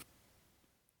go.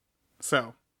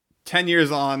 So, 10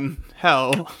 years on,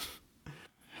 Hell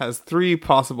has three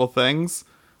possible things.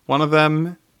 One of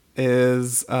them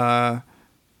is that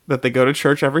they go to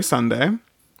church every Sunday.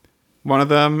 One of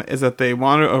them is that they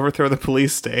want to overthrow the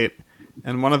police state.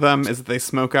 And one of them is that they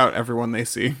smoke out everyone they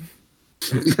see.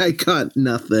 I got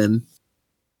nothing.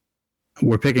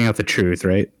 We're picking out the truth,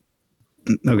 right?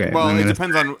 Okay. Well,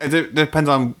 it depends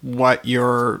on what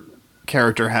your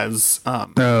character has.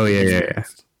 Oh yeah.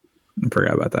 I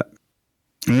forgot about that.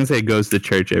 I'm gonna say it goes to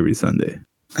church every Sunday.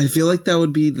 I feel like that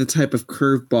would be the type of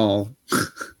curveball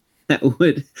that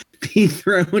would be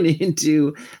thrown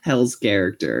into Hell's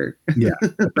character. Yeah,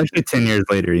 especially 10 years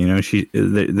later. You know,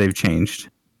 they've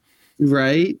changed.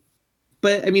 Right?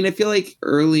 But, I mean, I feel like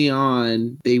early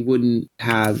on, they wouldn't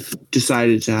have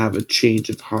decided to have a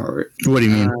change of heart. What do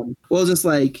you mean? Well, just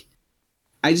like,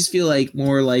 I just feel like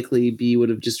more likely B would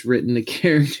have just written a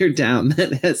character down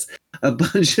that has a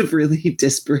bunch of really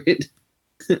disparate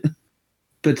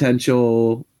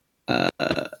potential,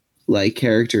 like,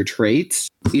 character traits.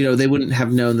 You know, they wouldn't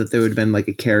have known that there would have been, like,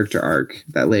 a character arc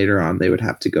that later on they would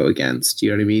have to go against.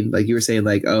 You know what I mean? Like, you were saying,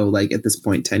 like, oh, like, at this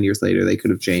point, 10 years later, they could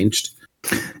have changed.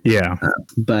 Yeah.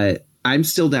 But I'm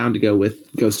still down to go with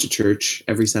Goes to Church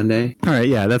every Sunday. All right,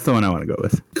 yeah, that's the one I want to go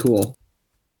with. Cool.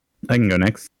 I can go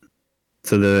next.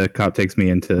 So the cop takes me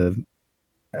into,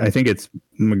 I think it's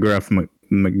McGruff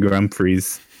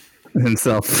McGumphrey's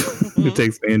himself, who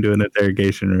takes me into an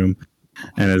interrogation room.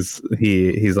 And as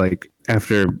he's like,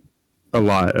 after a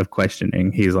lot of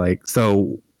questioning, he's like,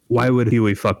 so why would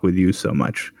Huey fuck with you so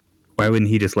much? Why wouldn't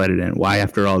he just let it in? Why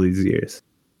after all these years?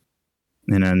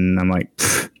 And then I'm like,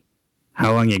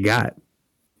 how long you got?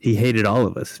 He hated all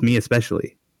of us, me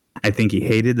especially. I think he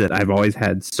hated that I've always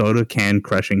had soda can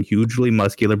crushing hugely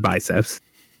muscular biceps,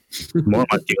 more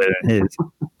muscular than his.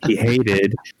 He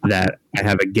hated that I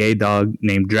have a gay dog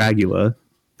named Dragula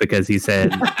because he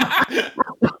said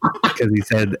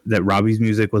that Robbie's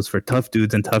music was for tough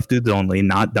dudes and tough dudes only,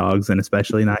 not dogs, and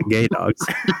especially not gay dogs.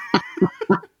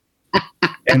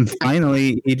 And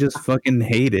finally, he just fucking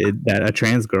hated that a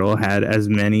trans girl had as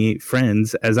many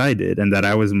friends as I did, and that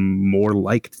I was more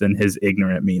liked than his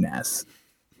ignorant mean ass.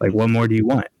 Like, what more do you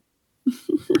want?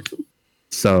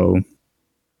 So,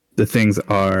 the things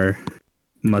are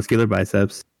muscular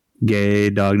biceps, gay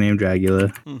dog named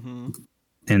Dragula,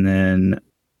 and then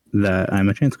that I'm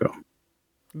a trans girl.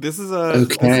 This is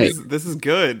Okay. this is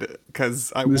good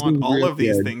because I This want is all real of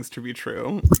these good. things to be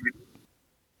true.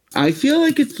 I feel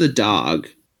like it's the dog.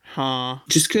 Huh.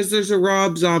 Just because there's a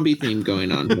Rob Zombie theme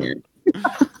going on here.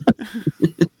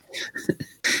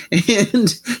 And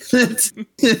that's an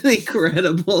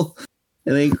incredible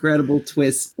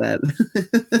twist that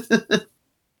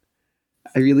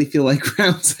I really feel like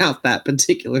rounds out that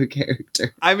particular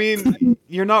character. I mean,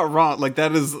 you're not wrong. Like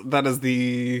that is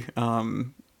the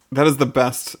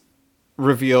best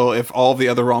reveal if all the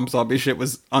other Rom Zombie shit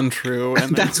was untrue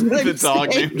and That's then what the I'm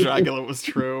dog saying. named Dragula was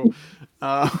true.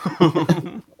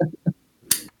 I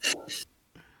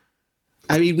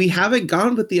mean, we haven't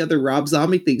gone with the other Rob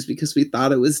Zombie things because we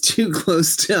thought it was too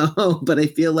close to home, but I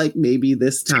feel like maybe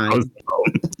this time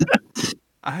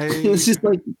it was just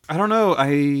like, I don't know.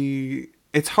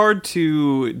 It's hard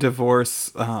to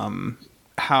divorce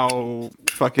how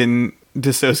fucking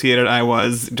dissociated I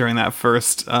was during that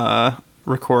first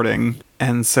recording,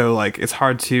 and so like it's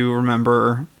hard to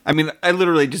remember. I mean, I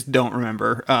literally just don't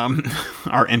remember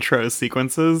our intro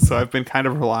sequences, so I've been kind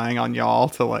of relying on y'all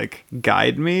to like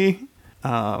guide me.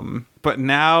 But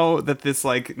now that this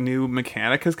like new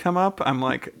mechanic has come up, I'm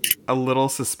like a little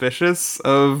suspicious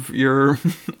of your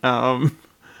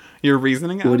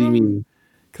reasoning. what do you mean?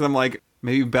 Because I'm like,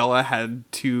 maybe Bella had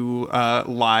two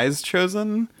lies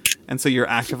chosen, and so you're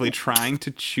actively trying to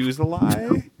choose a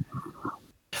lie.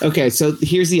 Okay, so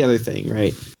here's the other thing,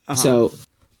 right? So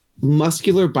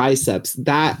muscular biceps,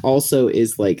 that also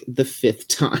is like the fifth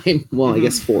time. Well, I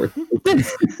guess fourth.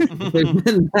 There's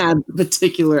been that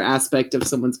particular aspect of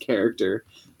someone's character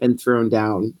been thrown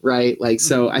down, right? Like,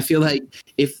 so I feel like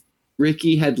if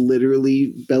Ricky had literally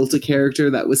built a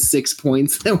character that was 6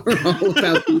 points that were all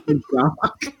about being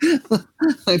Doc,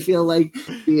 I feel like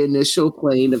the initial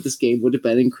playing of this game would have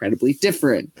been incredibly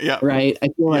different. Yeah. Right? I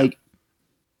feel like,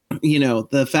 you know,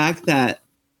 the fact that,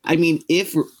 I mean,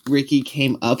 if Ricky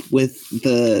came up with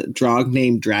the drog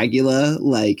named Dragula,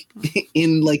 like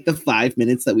in like the 5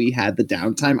 minutes that we had the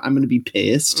downtime, I'm going to be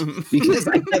pissed because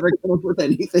I never come up with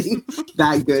anything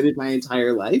that good in my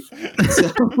entire life.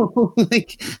 So,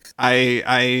 like,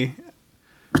 I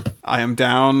am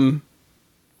down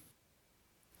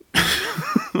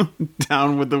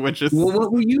down with the witches. well,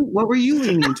 what were you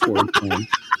leaning towards then?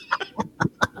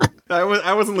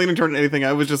 I wasn't leaning toward anything.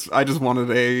 I just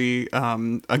wanted a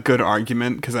good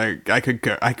argument because I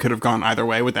could have gone either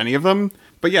way with any of them.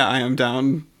 But yeah, I'm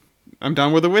down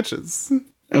with the witches.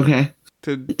 Okay.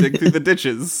 To dig through the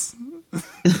ditches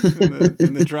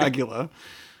in the Dragula.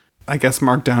 I guess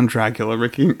mark down Dragula,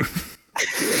 Ricky.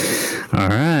 All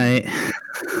right.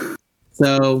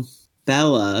 So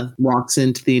Bella walks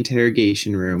into the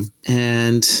interrogation room,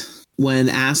 and when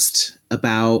asked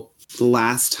about the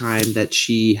last time that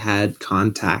she had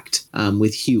contact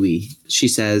with Huey, she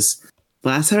says,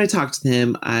 last time I talked to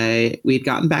him, we had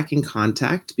gotten back in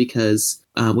contact because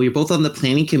we were both on the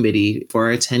planning committee for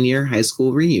our 10-year high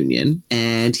school reunion.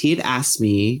 And he had asked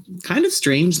me, kind of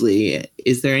strangely,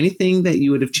 is there anything that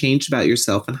you would have changed about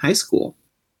yourself in high school?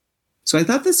 So I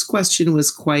thought this question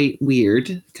was quite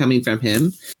weird coming from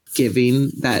him,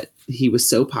 given that he was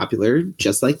so popular,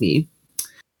 just like me.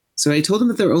 So I told him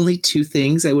that there were only two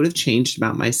things I would have changed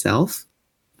about myself.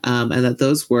 And that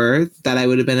those were that I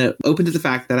would have been open to the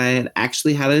fact that I had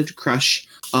actually had a crush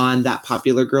on that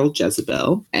popular girl,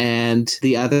 Jezebel. And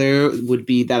the other would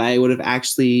be that I would have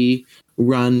actually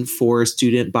run for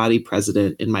student body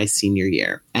president in my senior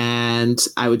year. And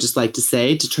I would just like to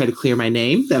say, to try to clear my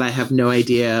name, that I have no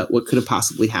idea what could have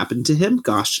possibly happened to him.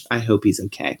 Gosh, I hope he's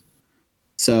okay.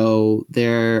 So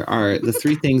there are the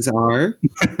three things are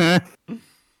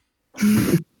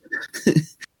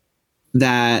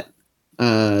that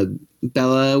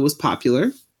Bella was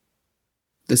popular.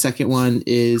 The second one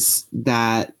is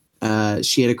that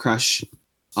she had a crush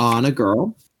on a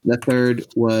girl. The third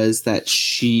was that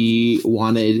she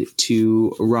wanted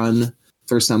to run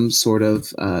for some sort of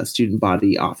student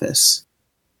body office.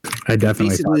 I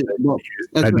definitely Basically, thought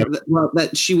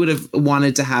that she would have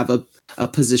wanted to have a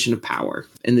position of power,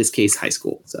 in this case, high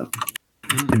school. So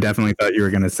I definitely thought you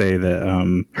were going to say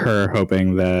that her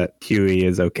hoping that Huey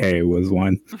is okay was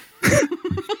one.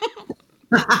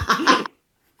 that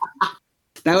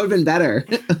would have been better.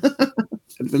 It would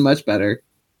have been much better.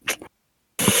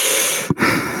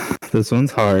 This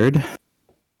one's hard.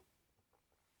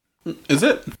 Is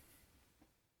it?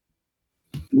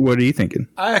 What are you thinking?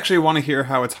 I actually want to hear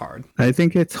how it's hard. I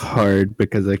think it's hard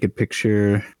because I could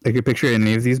picture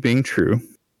any of these being true.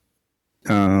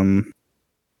 I'm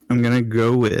gonna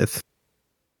go with.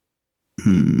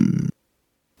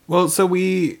 Well, so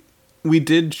we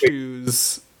did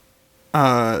choose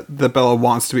the Bella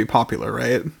wants to be popular,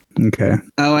 right? Okay.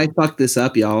 Oh, I fucked this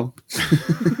up, y'all.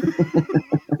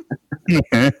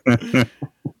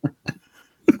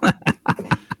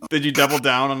 Did you double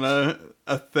down on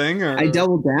a thing? Or? I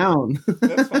doubled down.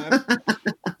 That's fine.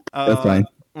 That's fine.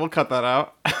 We'll cut that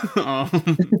out.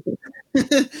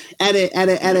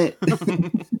 Edit.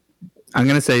 I'm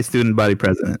gonna say student body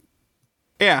president.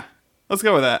 Yeah, let's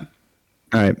go with that.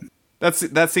 All right.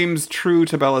 That seems true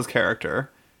to Bella's character.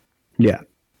 Yeah.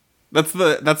 That's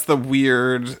the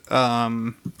weird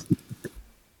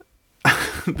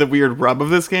the weird rub of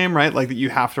this game, right? Like that you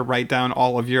have to write down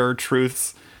all of your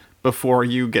truths before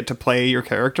you get to play your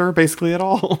character, basically at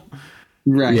all.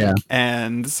 Right. Yeah.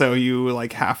 And so you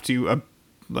like have to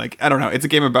like, I don't know, it's a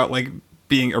game about like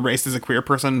being erased as a queer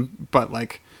person, but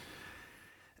like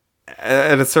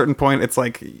at a certain point it's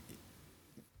like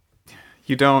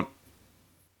you don't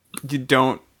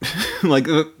like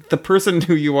the person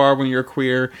who you are when you're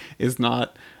queer is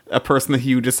not a person that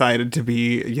you decided to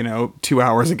be, 2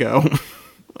 hours ago.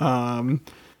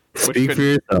 Speak for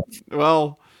yourself.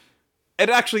 Well, it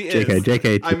actually is.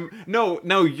 JK.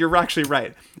 No, you're actually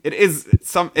right. It is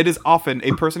often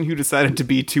a person who decided to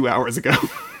be 2 hours ago,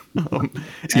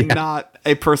 and not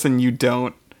a person you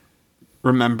don't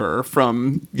remember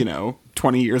from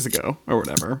 20 years ago or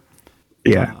whatever.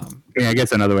 Yeah. I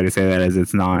guess another way to say that is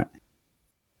it's not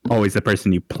always the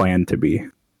person you plan to be,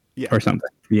 or something.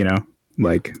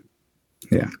 Like,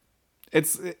 yeah.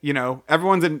 It's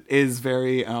everyone's is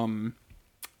very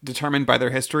determined by their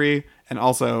history, and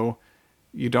also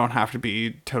you don't have to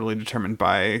be totally determined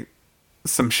by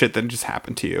some shit that just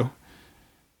happened to you.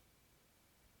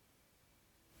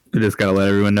 I just gotta let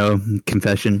everyone know,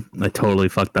 confession, I totally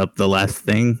fucked up the last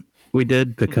thing we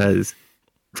did because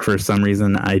for some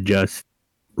reason I just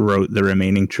wrote the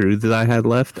remaining truths that I had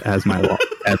left as my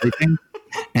everything.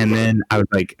 And then I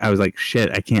was like, shit,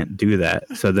 I can't do that.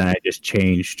 So then I just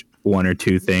changed one or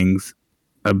two things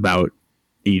about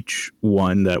each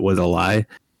one that was a lie,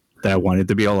 that I wanted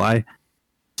to be a lie.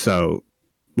 So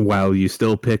while you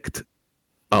still picked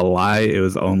a lie, it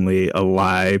was only a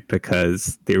lie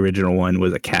because the original one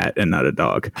was a cat and not a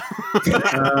dog.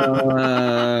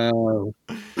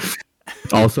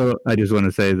 Also, I just want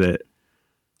to say that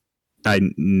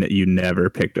you never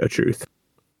picked a truth.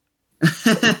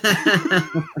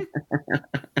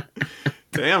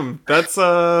 Damn, that's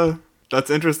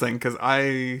interesting because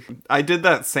I did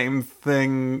that same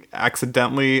thing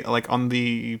accidentally, like on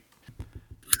the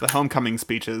homecoming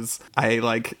speeches. I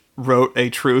like wrote a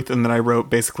truth and then I wrote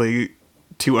basically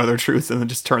two other truths and then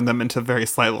just turned them into very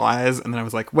slight lies, and then I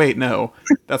was like, wait, no,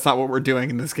 that's not what we're doing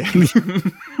in this game.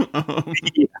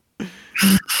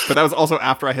 But that was also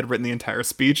after I had written the entire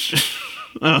speech.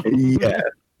 Yeah,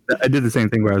 I did the same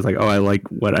thing where I was like, oh, I like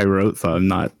what I wrote, so I'm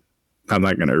not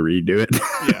gonna redo it.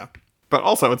 Yeah, but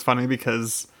also it's funny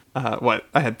because I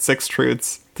had 6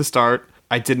 truths to start.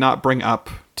 I did not bring up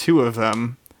 2 of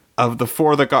them. Of the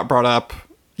 4 that got brought up,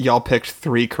 y'all picked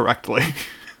 3 correctly.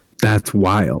 That's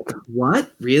wild.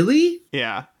 What? Really?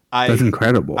 Yeah. That's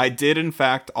incredible. I did, in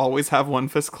fact, always have one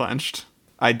fist clenched.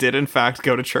 I did, in fact,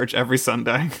 go to church every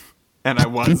Sunday. And I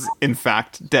was, in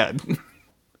fact, dead.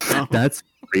 That's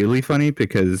really funny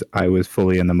because I was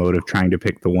fully in the mode of trying to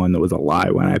pick the one that was a lie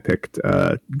when I picked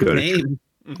go to church.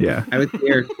 Yeah. I was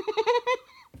here.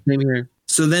 Same here.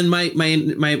 So then my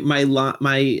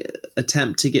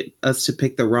attempt to get us to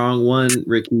pick the wrong one,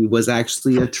 Ricky, was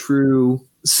actually a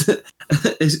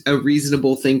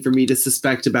reasonable thing for me to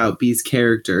suspect about B's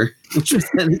character, which was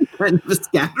kind of a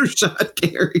scattershot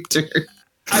character.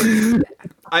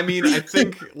 I mean, I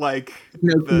think like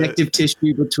no connective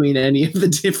tissue between any of the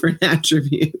different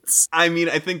attributes. I mean,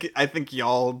 I think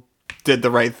y'all did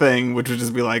the right thing, which would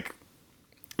just be like,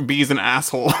 B's an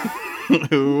asshole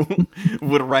who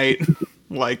would write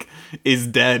like is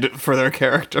dead for their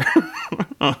character.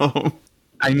 I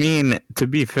mean, to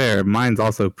be fair, mine's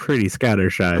also pretty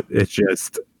scattershot. It's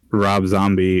just Rob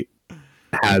Zombie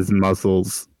has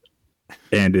muscles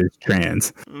and is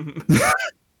trans.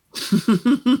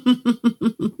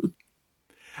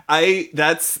 I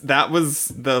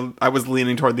was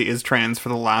leaning toward the is trans for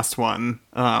the last one.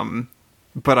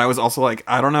 But I was also like,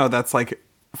 I don't know, that's like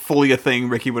fully a thing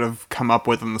Ricky would have come up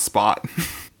with on the spot.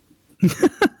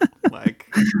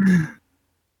 Like,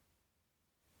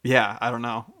 yeah, I don't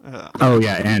know. Oh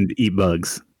yeah, and eat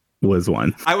bugs. was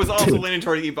one. I was also leaning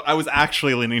toward I was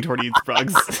actually leaning toward Eats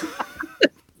Bugs.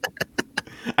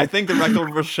 I think the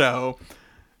record will show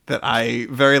that I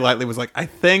very lightly was like, I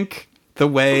think the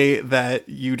way that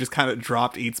you just kind of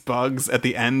dropped Eats Bugs at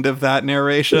the end of that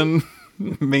narration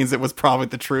means it was probably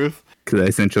the truth. Because I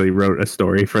essentially wrote a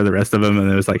story for the rest of them,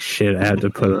 and it was like, shit, I had to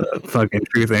put a fucking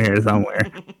truth in here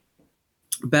somewhere.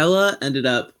 Bella ended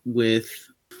up with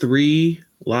 3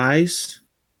 lies.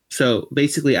 So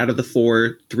basically, out of the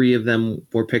 4, 3 of them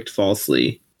were picked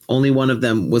falsely. Only one of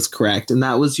them was correct, and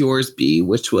that was yours, B,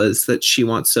 which was that she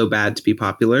wants so bad to be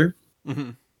popular.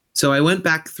 Mm-hmm. So I went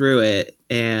back through it,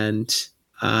 and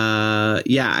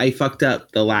I fucked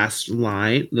up the last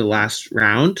line, the last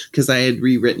round, because I had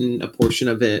rewritten a portion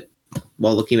of it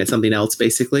while looking at something else,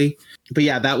 basically. But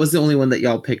yeah, that was the only one that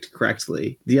y'all picked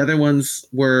correctly. The other ones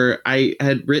were, I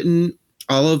had written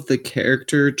all of the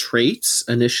character traits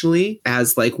initially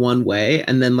as like one way,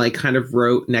 and then like kind of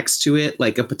wrote next to it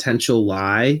like a potential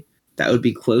lie that would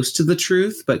be close to the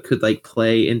truth, but could like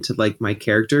play into like my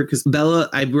character. Because Bella,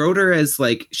 I wrote her as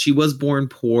like, she was born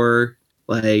poor.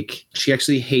 Like she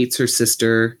actually hates her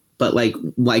sister, but like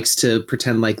likes to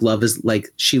pretend like love is like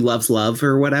she loves love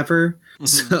or whatever.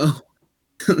 So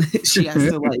she has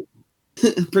to like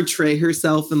portray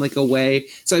herself in like a way.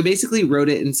 So I basically wrote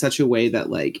it in such a way that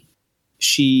like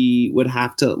she would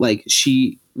have to like,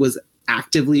 she was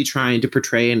actively trying to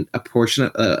portray a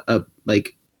portion of a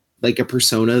like a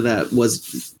persona that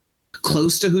was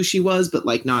close to who she was, but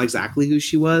like not exactly who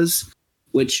she was.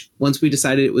 Which once we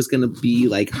decided it was going to be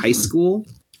like high school,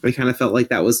 I kind of felt like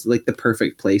that was like the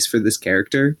perfect place for this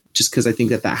character, just because I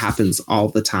think that happens all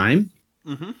the time.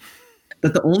 Mm-hmm.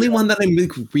 But the only one that I'm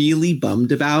like really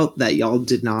bummed about that y'all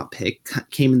did not pick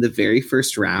came in the very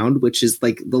first round, which is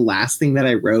like the last thing that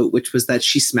I wrote, which was that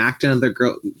she smacked another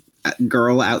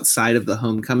girl outside of the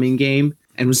homecoming game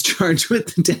and was charged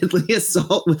with deadly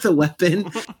assault with a weapon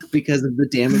because of the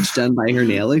damage done by her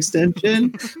nail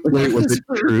extension. Wait, was it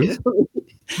true?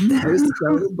 I was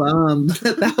so bummed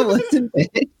that wasn't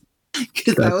it,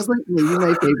 because that was like maybe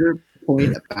my favorite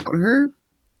point about her.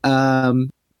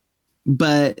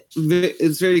 But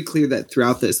it's very clear that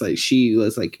throughout this, like she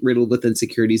was like riddled with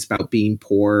insecurities about being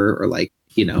poor or like,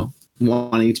 you know,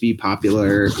 wanting to be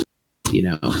popular, you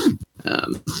know,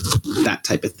 that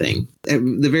type of thing.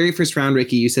 The very first round,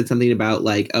 Ricky, you said something about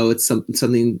like, oh, it's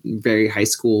something very high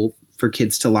school for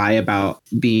kids to lie about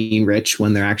being rich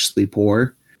when they're actually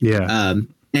poor. Yeah.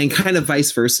 And kind of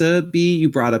vice versa, B, you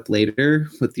brought up later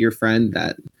with your friend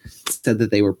that said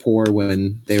that they were poor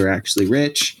when they were actually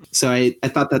rich. So I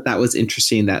thought that was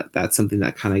interesting, that that's something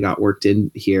that kind of got worked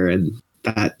in here, and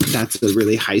that's a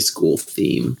really high school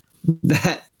theme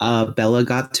that Bella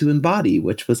got to embody,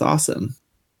 which was awesome.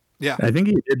 Yeah. I think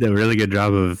he did a really good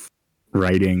job of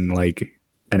writing like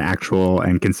an actual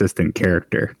and consistent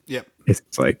character. Yep.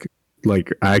 It's like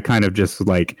I kind of just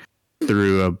like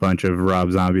threw a bunch of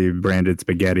Rob Zombie branded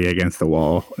spaghetti against the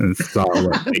wall and saw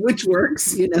what, like, which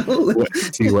works, you know.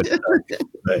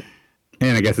 But,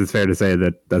 and I guess it's fair to say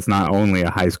that that's not only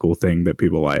a high school thing that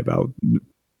people lie about.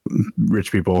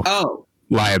 Rich people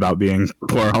lie about being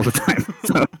poor all the time.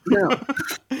 So.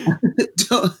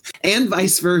 No. And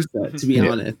vice versa, to be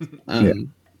honest.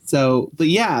 So, but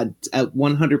yeah, at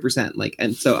 100%. Like,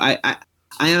 and so I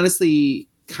honestly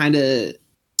kind of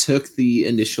took the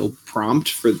initial prompt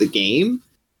for the game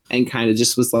and kind of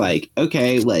just was like,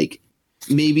 okay, like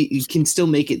maybe you can still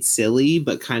make it silly,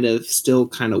 but kind of still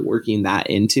kind of working that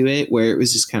into it, where it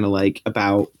was just kind of like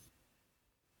about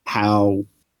how,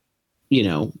 you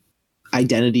know,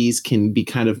 identities can be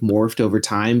kind of morphed over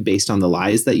time based on the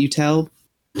lies that you tell.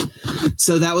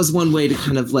 So that was one way to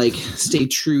kind of like stay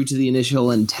true to the initial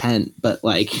intent, but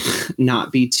like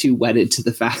not be too wedded to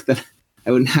the fact that I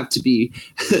wouldn't have to be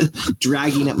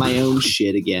dragging at my own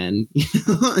shit again. You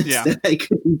know? Yeah. I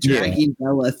could be dragging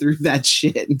Bella through that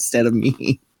shit instead of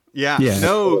me. Yeah.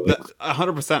 No,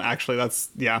 100% actually. That's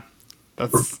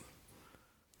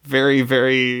very,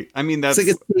 very, I mean, that's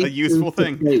like a useful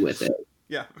thing. To play with it.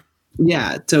 Yeah.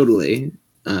 Yeah, totally.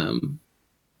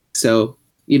 So,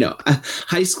 you know,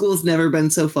 high school's never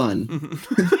been so fun.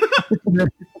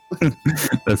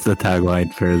 That's the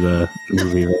tagline for the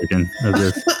movie version of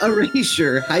this.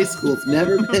 Erasure. High school's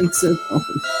never been so fun.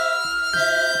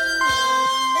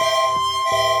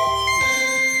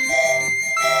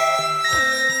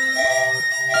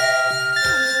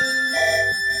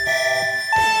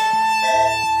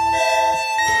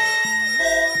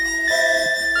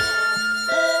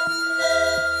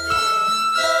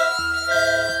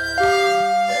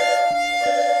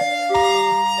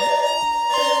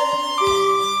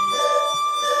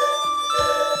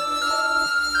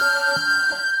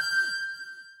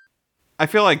 I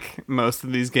feel like most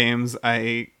of these games,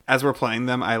 as we're playing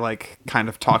them, I like kind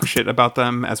of talk shit about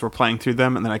them as we're playing through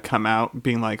them, and then I come out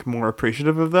being like more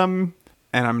appreciative of them.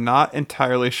 And I'm not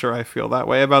entirely sure I feel that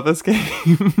way about this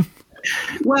game.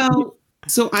 Well,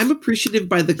 so I'm appreciative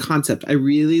by the concept. I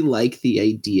really like the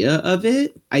idea of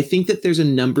it. I think that there's a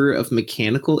number of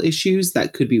mechanical issues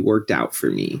that could be worked out for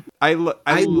me. I love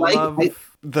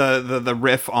the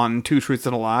riff on Two Truths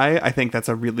and a Lie. I think that's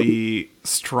a really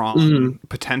strong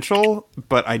potential,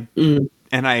 but I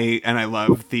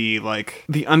love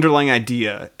the underlying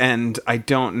idea, and I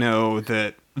don't know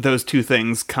that those two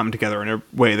things come together in a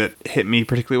way that hit me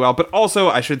particularly well. But also,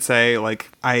 I should say, like,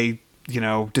 I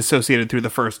dissociated through the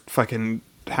first fucking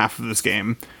half of this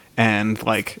game and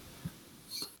like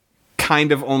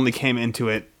kind of only came into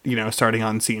it, starting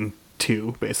on scene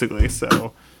 2, basically.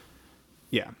 So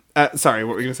yeah. Sorry,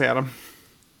 what were you gonna say, Adam?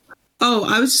 Oh,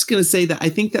 I was just gonna say that I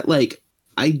think that like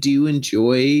I do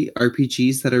enjoy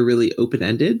RPGs that are really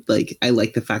open-ended. Like I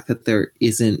like the fact that there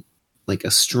isn't like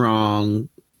a strong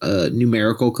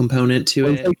numerical component to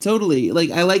it. Totally.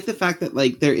 Like I like the fact that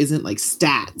like there isn't like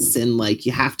stats and like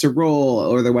you have to roll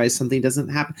or otherwise something doesn't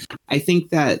happen. I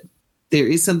think that there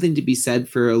is something to be said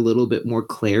for a little bit more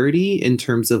clarity in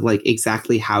terms of like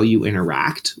exactly how you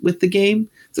interact with the game.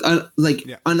 So, I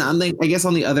guess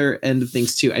on the other end of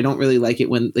things too, I don't really like it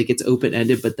when like it's open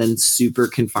ended but then super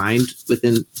confined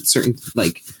within certain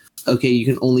like, okay, you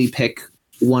can only pick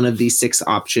one of these 6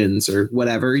 options or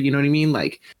whatever, you know what I mean?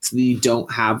 Like, so you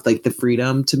don't have like the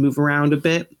freedom to move around a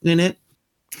bit in it.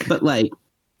 But like,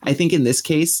 I think in this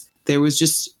case, there was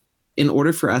just, in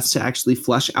order for us to actually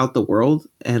flush out the world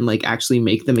and like actually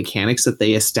make the mechanics that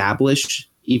they establish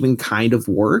even kind of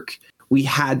work, we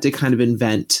had to kind of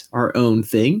invent our own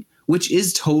thing, which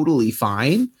is totally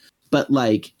fine. But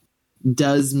like,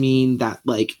 does mean that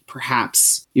like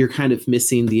perhaps you're kind of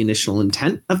missing the initial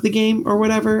intent of the game or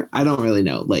whatever. I don't really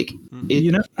know. Like,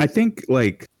 I think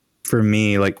like for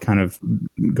me, like kind of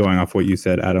going off what you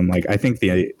said, Adam, like I think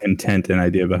the intent and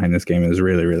idea behind this game is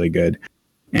really, really good.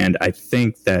 And I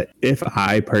think that if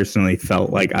I personally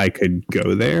felt like I could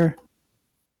go there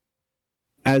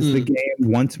as the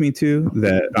game wants me to,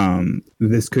 that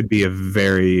this could be a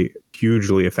very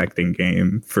hugely affecting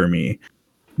game for me.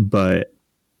 But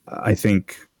I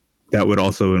think that would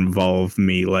also involve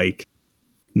me like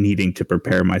needing to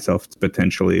prepare myself to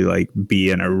potentially like be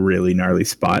in a really gnarly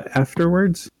spot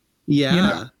afterwards.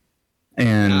 Yeah.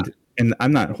 And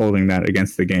I'm not holding that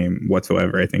against the game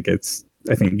whatsoever. I think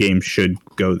games should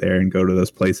go there and go to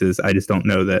those places. I just don't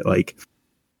know that like,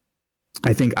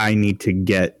 I think I need to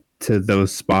get to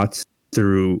those spots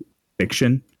through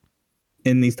fiction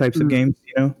in these types of games,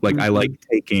 like I like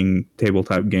taking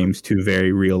tabletop games to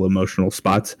very real emotional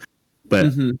spots, but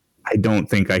I don't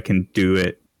think I can do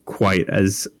it quite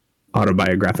as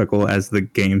autobiographical as the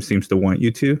game seems to want you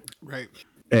to. Right.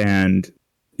 And,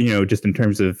 just in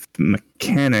terms of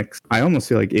mechanics, I almost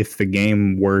feel like if the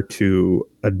game were to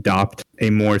adopt a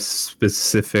more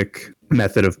specific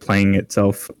method of playing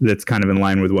itself that's kind of in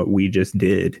line with what we just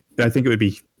did, I think it would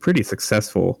be pretty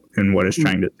successful in what it's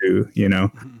trying to do,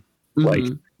 like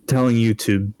telling you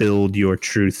to build your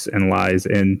truths and lies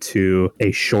into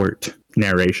a short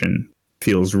narration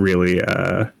feels really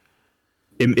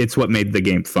it's what made the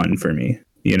game fun for me,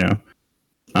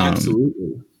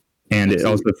 Absolutely. And it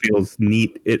also feels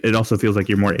neat. It also feels like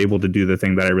you're more able to do the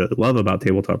thing that I really love about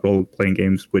tabletop role-playing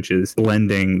games, which is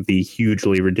blending the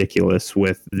hugely ridiculous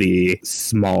with the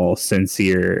small,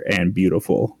 sincere, and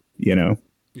beautiful, Yeah.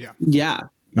 Yeah.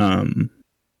 I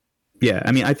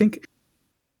mean, I think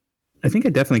I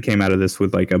definitely came out of this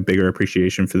with like a bigger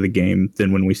appreciation for the game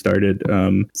than when we started.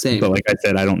 Same. But like I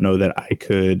said, I don't know that I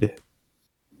could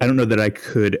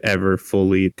ever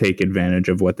fully take advantage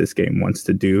of what this game wants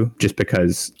to do, just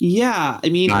because. Yeah, I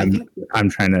mean, I'm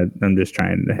just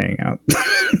trying to hang out.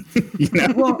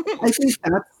 Well,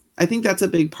 I think that's a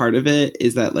big part of it.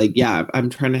 Is that like, yeah, I'm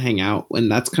trying to hang out,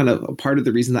 and that's kind of a part of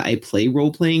the reason that I play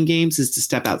role playing games is to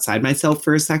step outside myself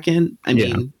for a second. I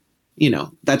mean,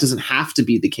 that doesn't have to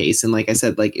be the case. And like I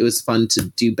said, like it was fun to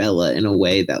do Bella in a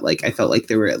way that like I felt like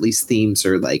there were at least themes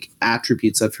or like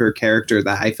attributes of her character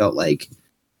that I felt like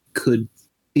could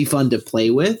be fun to play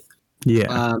with.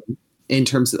 Yeah. In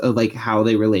terms of like how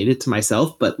they related to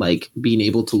myself, but like being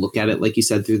able to look at it, like you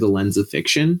said, through the lens of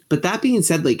fiction. But that being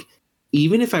said, like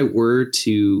even if I were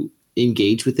to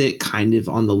engage with it kind of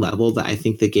on the level that I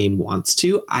think the game wants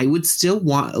to, I would still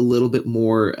want a little bit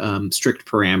more strict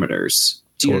parameters.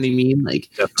 Do you know what I mean? Like,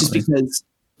 definitely. Just because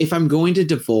if I'm going to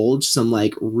divulge some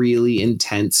like really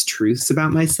intense truths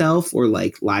about myself or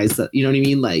like lies that, you know what I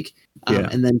mean? Like,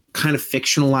 and then kind of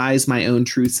fictionalize my own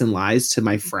truths and lies to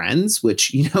my friends,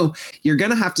 which, you know, you're going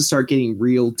to have to start getting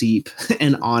real deep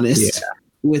and honest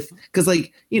with, because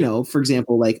like, you know, for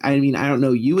example, like, I mean, I don't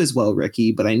know you as well,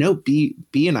 Ricky, but I know B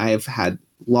and I have had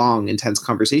long, intense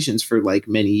conversations for like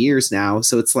many years now.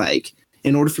 So it's like,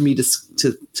 in order for me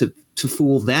to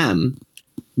fool them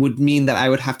would mean that I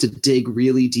would have to dig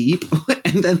really deep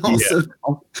and then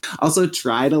also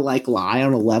try to like lie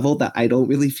on a level that I don't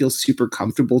really feel super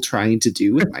comfortable trying to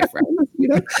do with my friends, you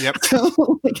know? Yep.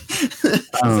 So, like, so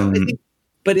I think,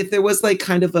 but if there was like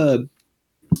kind of a,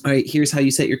 all right, here's how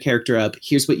you set your character up,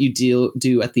 here's what you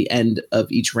do at the end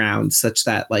of each round, such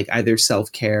that like either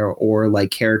self-care or like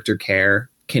character care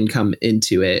can come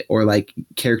into it, or like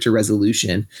character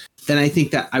resolution, then I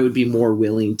think that I would be more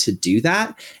willing to do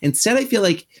that. Instead, I feel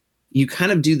like you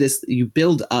kind of do this, you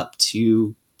build up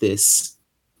to this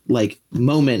like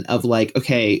moment of like,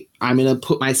 okay, I'm going to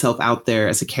put myself out there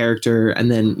as a character, and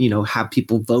then, you know, have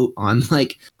people vote on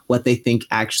like what they think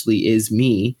actually is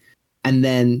me. And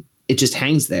then it just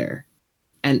hangs there.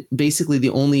 And basically the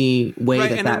only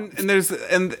way and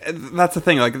that's the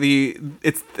thing, like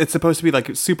it's supposed to be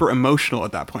like super emotional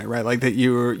at that point, right? Like that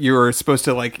you're supposed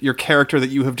to like your character that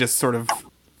you have just sort of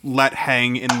let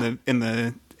hang in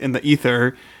the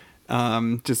ether.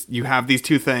 Just you have these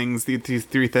two things, these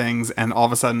three things, and all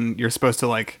of a sudden you're supposed to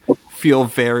like feel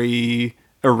very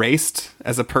erased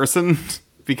as a person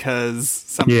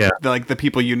because like the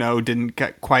people you know didn't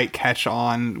quite catch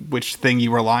on which thing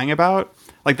you were lying about.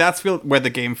 Like that's where the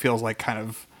game feels like kind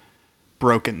of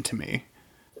broken to me.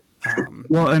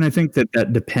 Well, and I think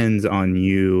that depends on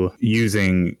you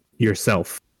using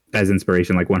yourself as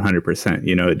inspiration, like 100%.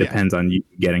 You know, it depends on you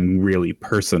getting really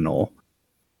personal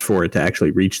for it to actually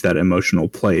reach that emotional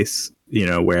place. You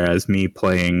know, whereas me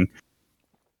playing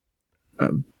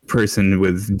a person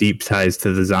with deep ties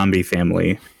to the zombie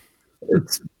family,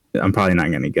 I'm probably not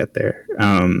going to get there.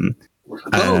 No,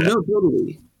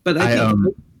 totally. But I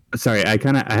think. Sorry, I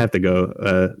have to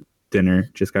go. Dinner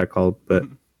just got called, but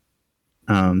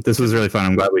this was really fun.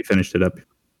 I'm glad we finished it up.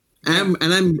 I'm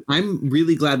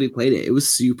really glad we played it. It was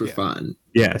super fun.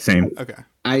 Yeah, same. Okay.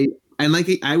 I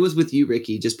was with you,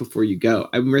 Ricky, just before you go.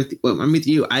 I'm with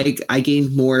you. I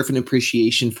gained more of an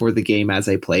appreciation for the game as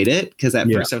I played it, because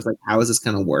at first I was like, how is this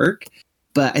going to work?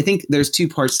 But I think there's two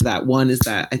parts to that. One is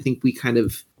that I think we kind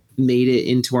of made it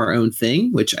into our own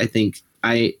thing, which I think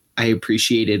I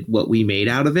appreciated what we made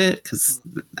out of it, because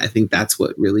I think that's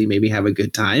what really made me have a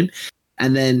good time.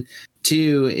 And then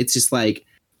two, it's just like,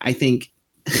 I think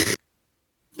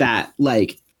that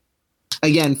like,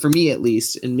 again, for me at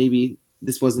least, and maybe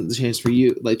this wasn't the choice for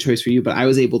you, but I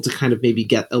was able to kind of maybe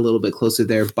get a little bit closer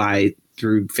there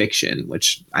through fiction,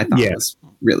 which I thought was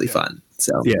really fun.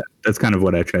 So yeah, that's kind of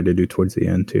what I tried to do towards the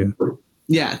end too.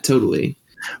 Yeah, totally.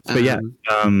 But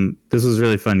this was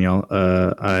really fun, y'all.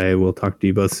 I will talk to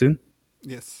you both soon.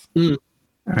 Yes. All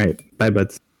right. Bye,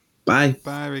 buds. Bye.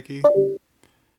 Bye, Ricky.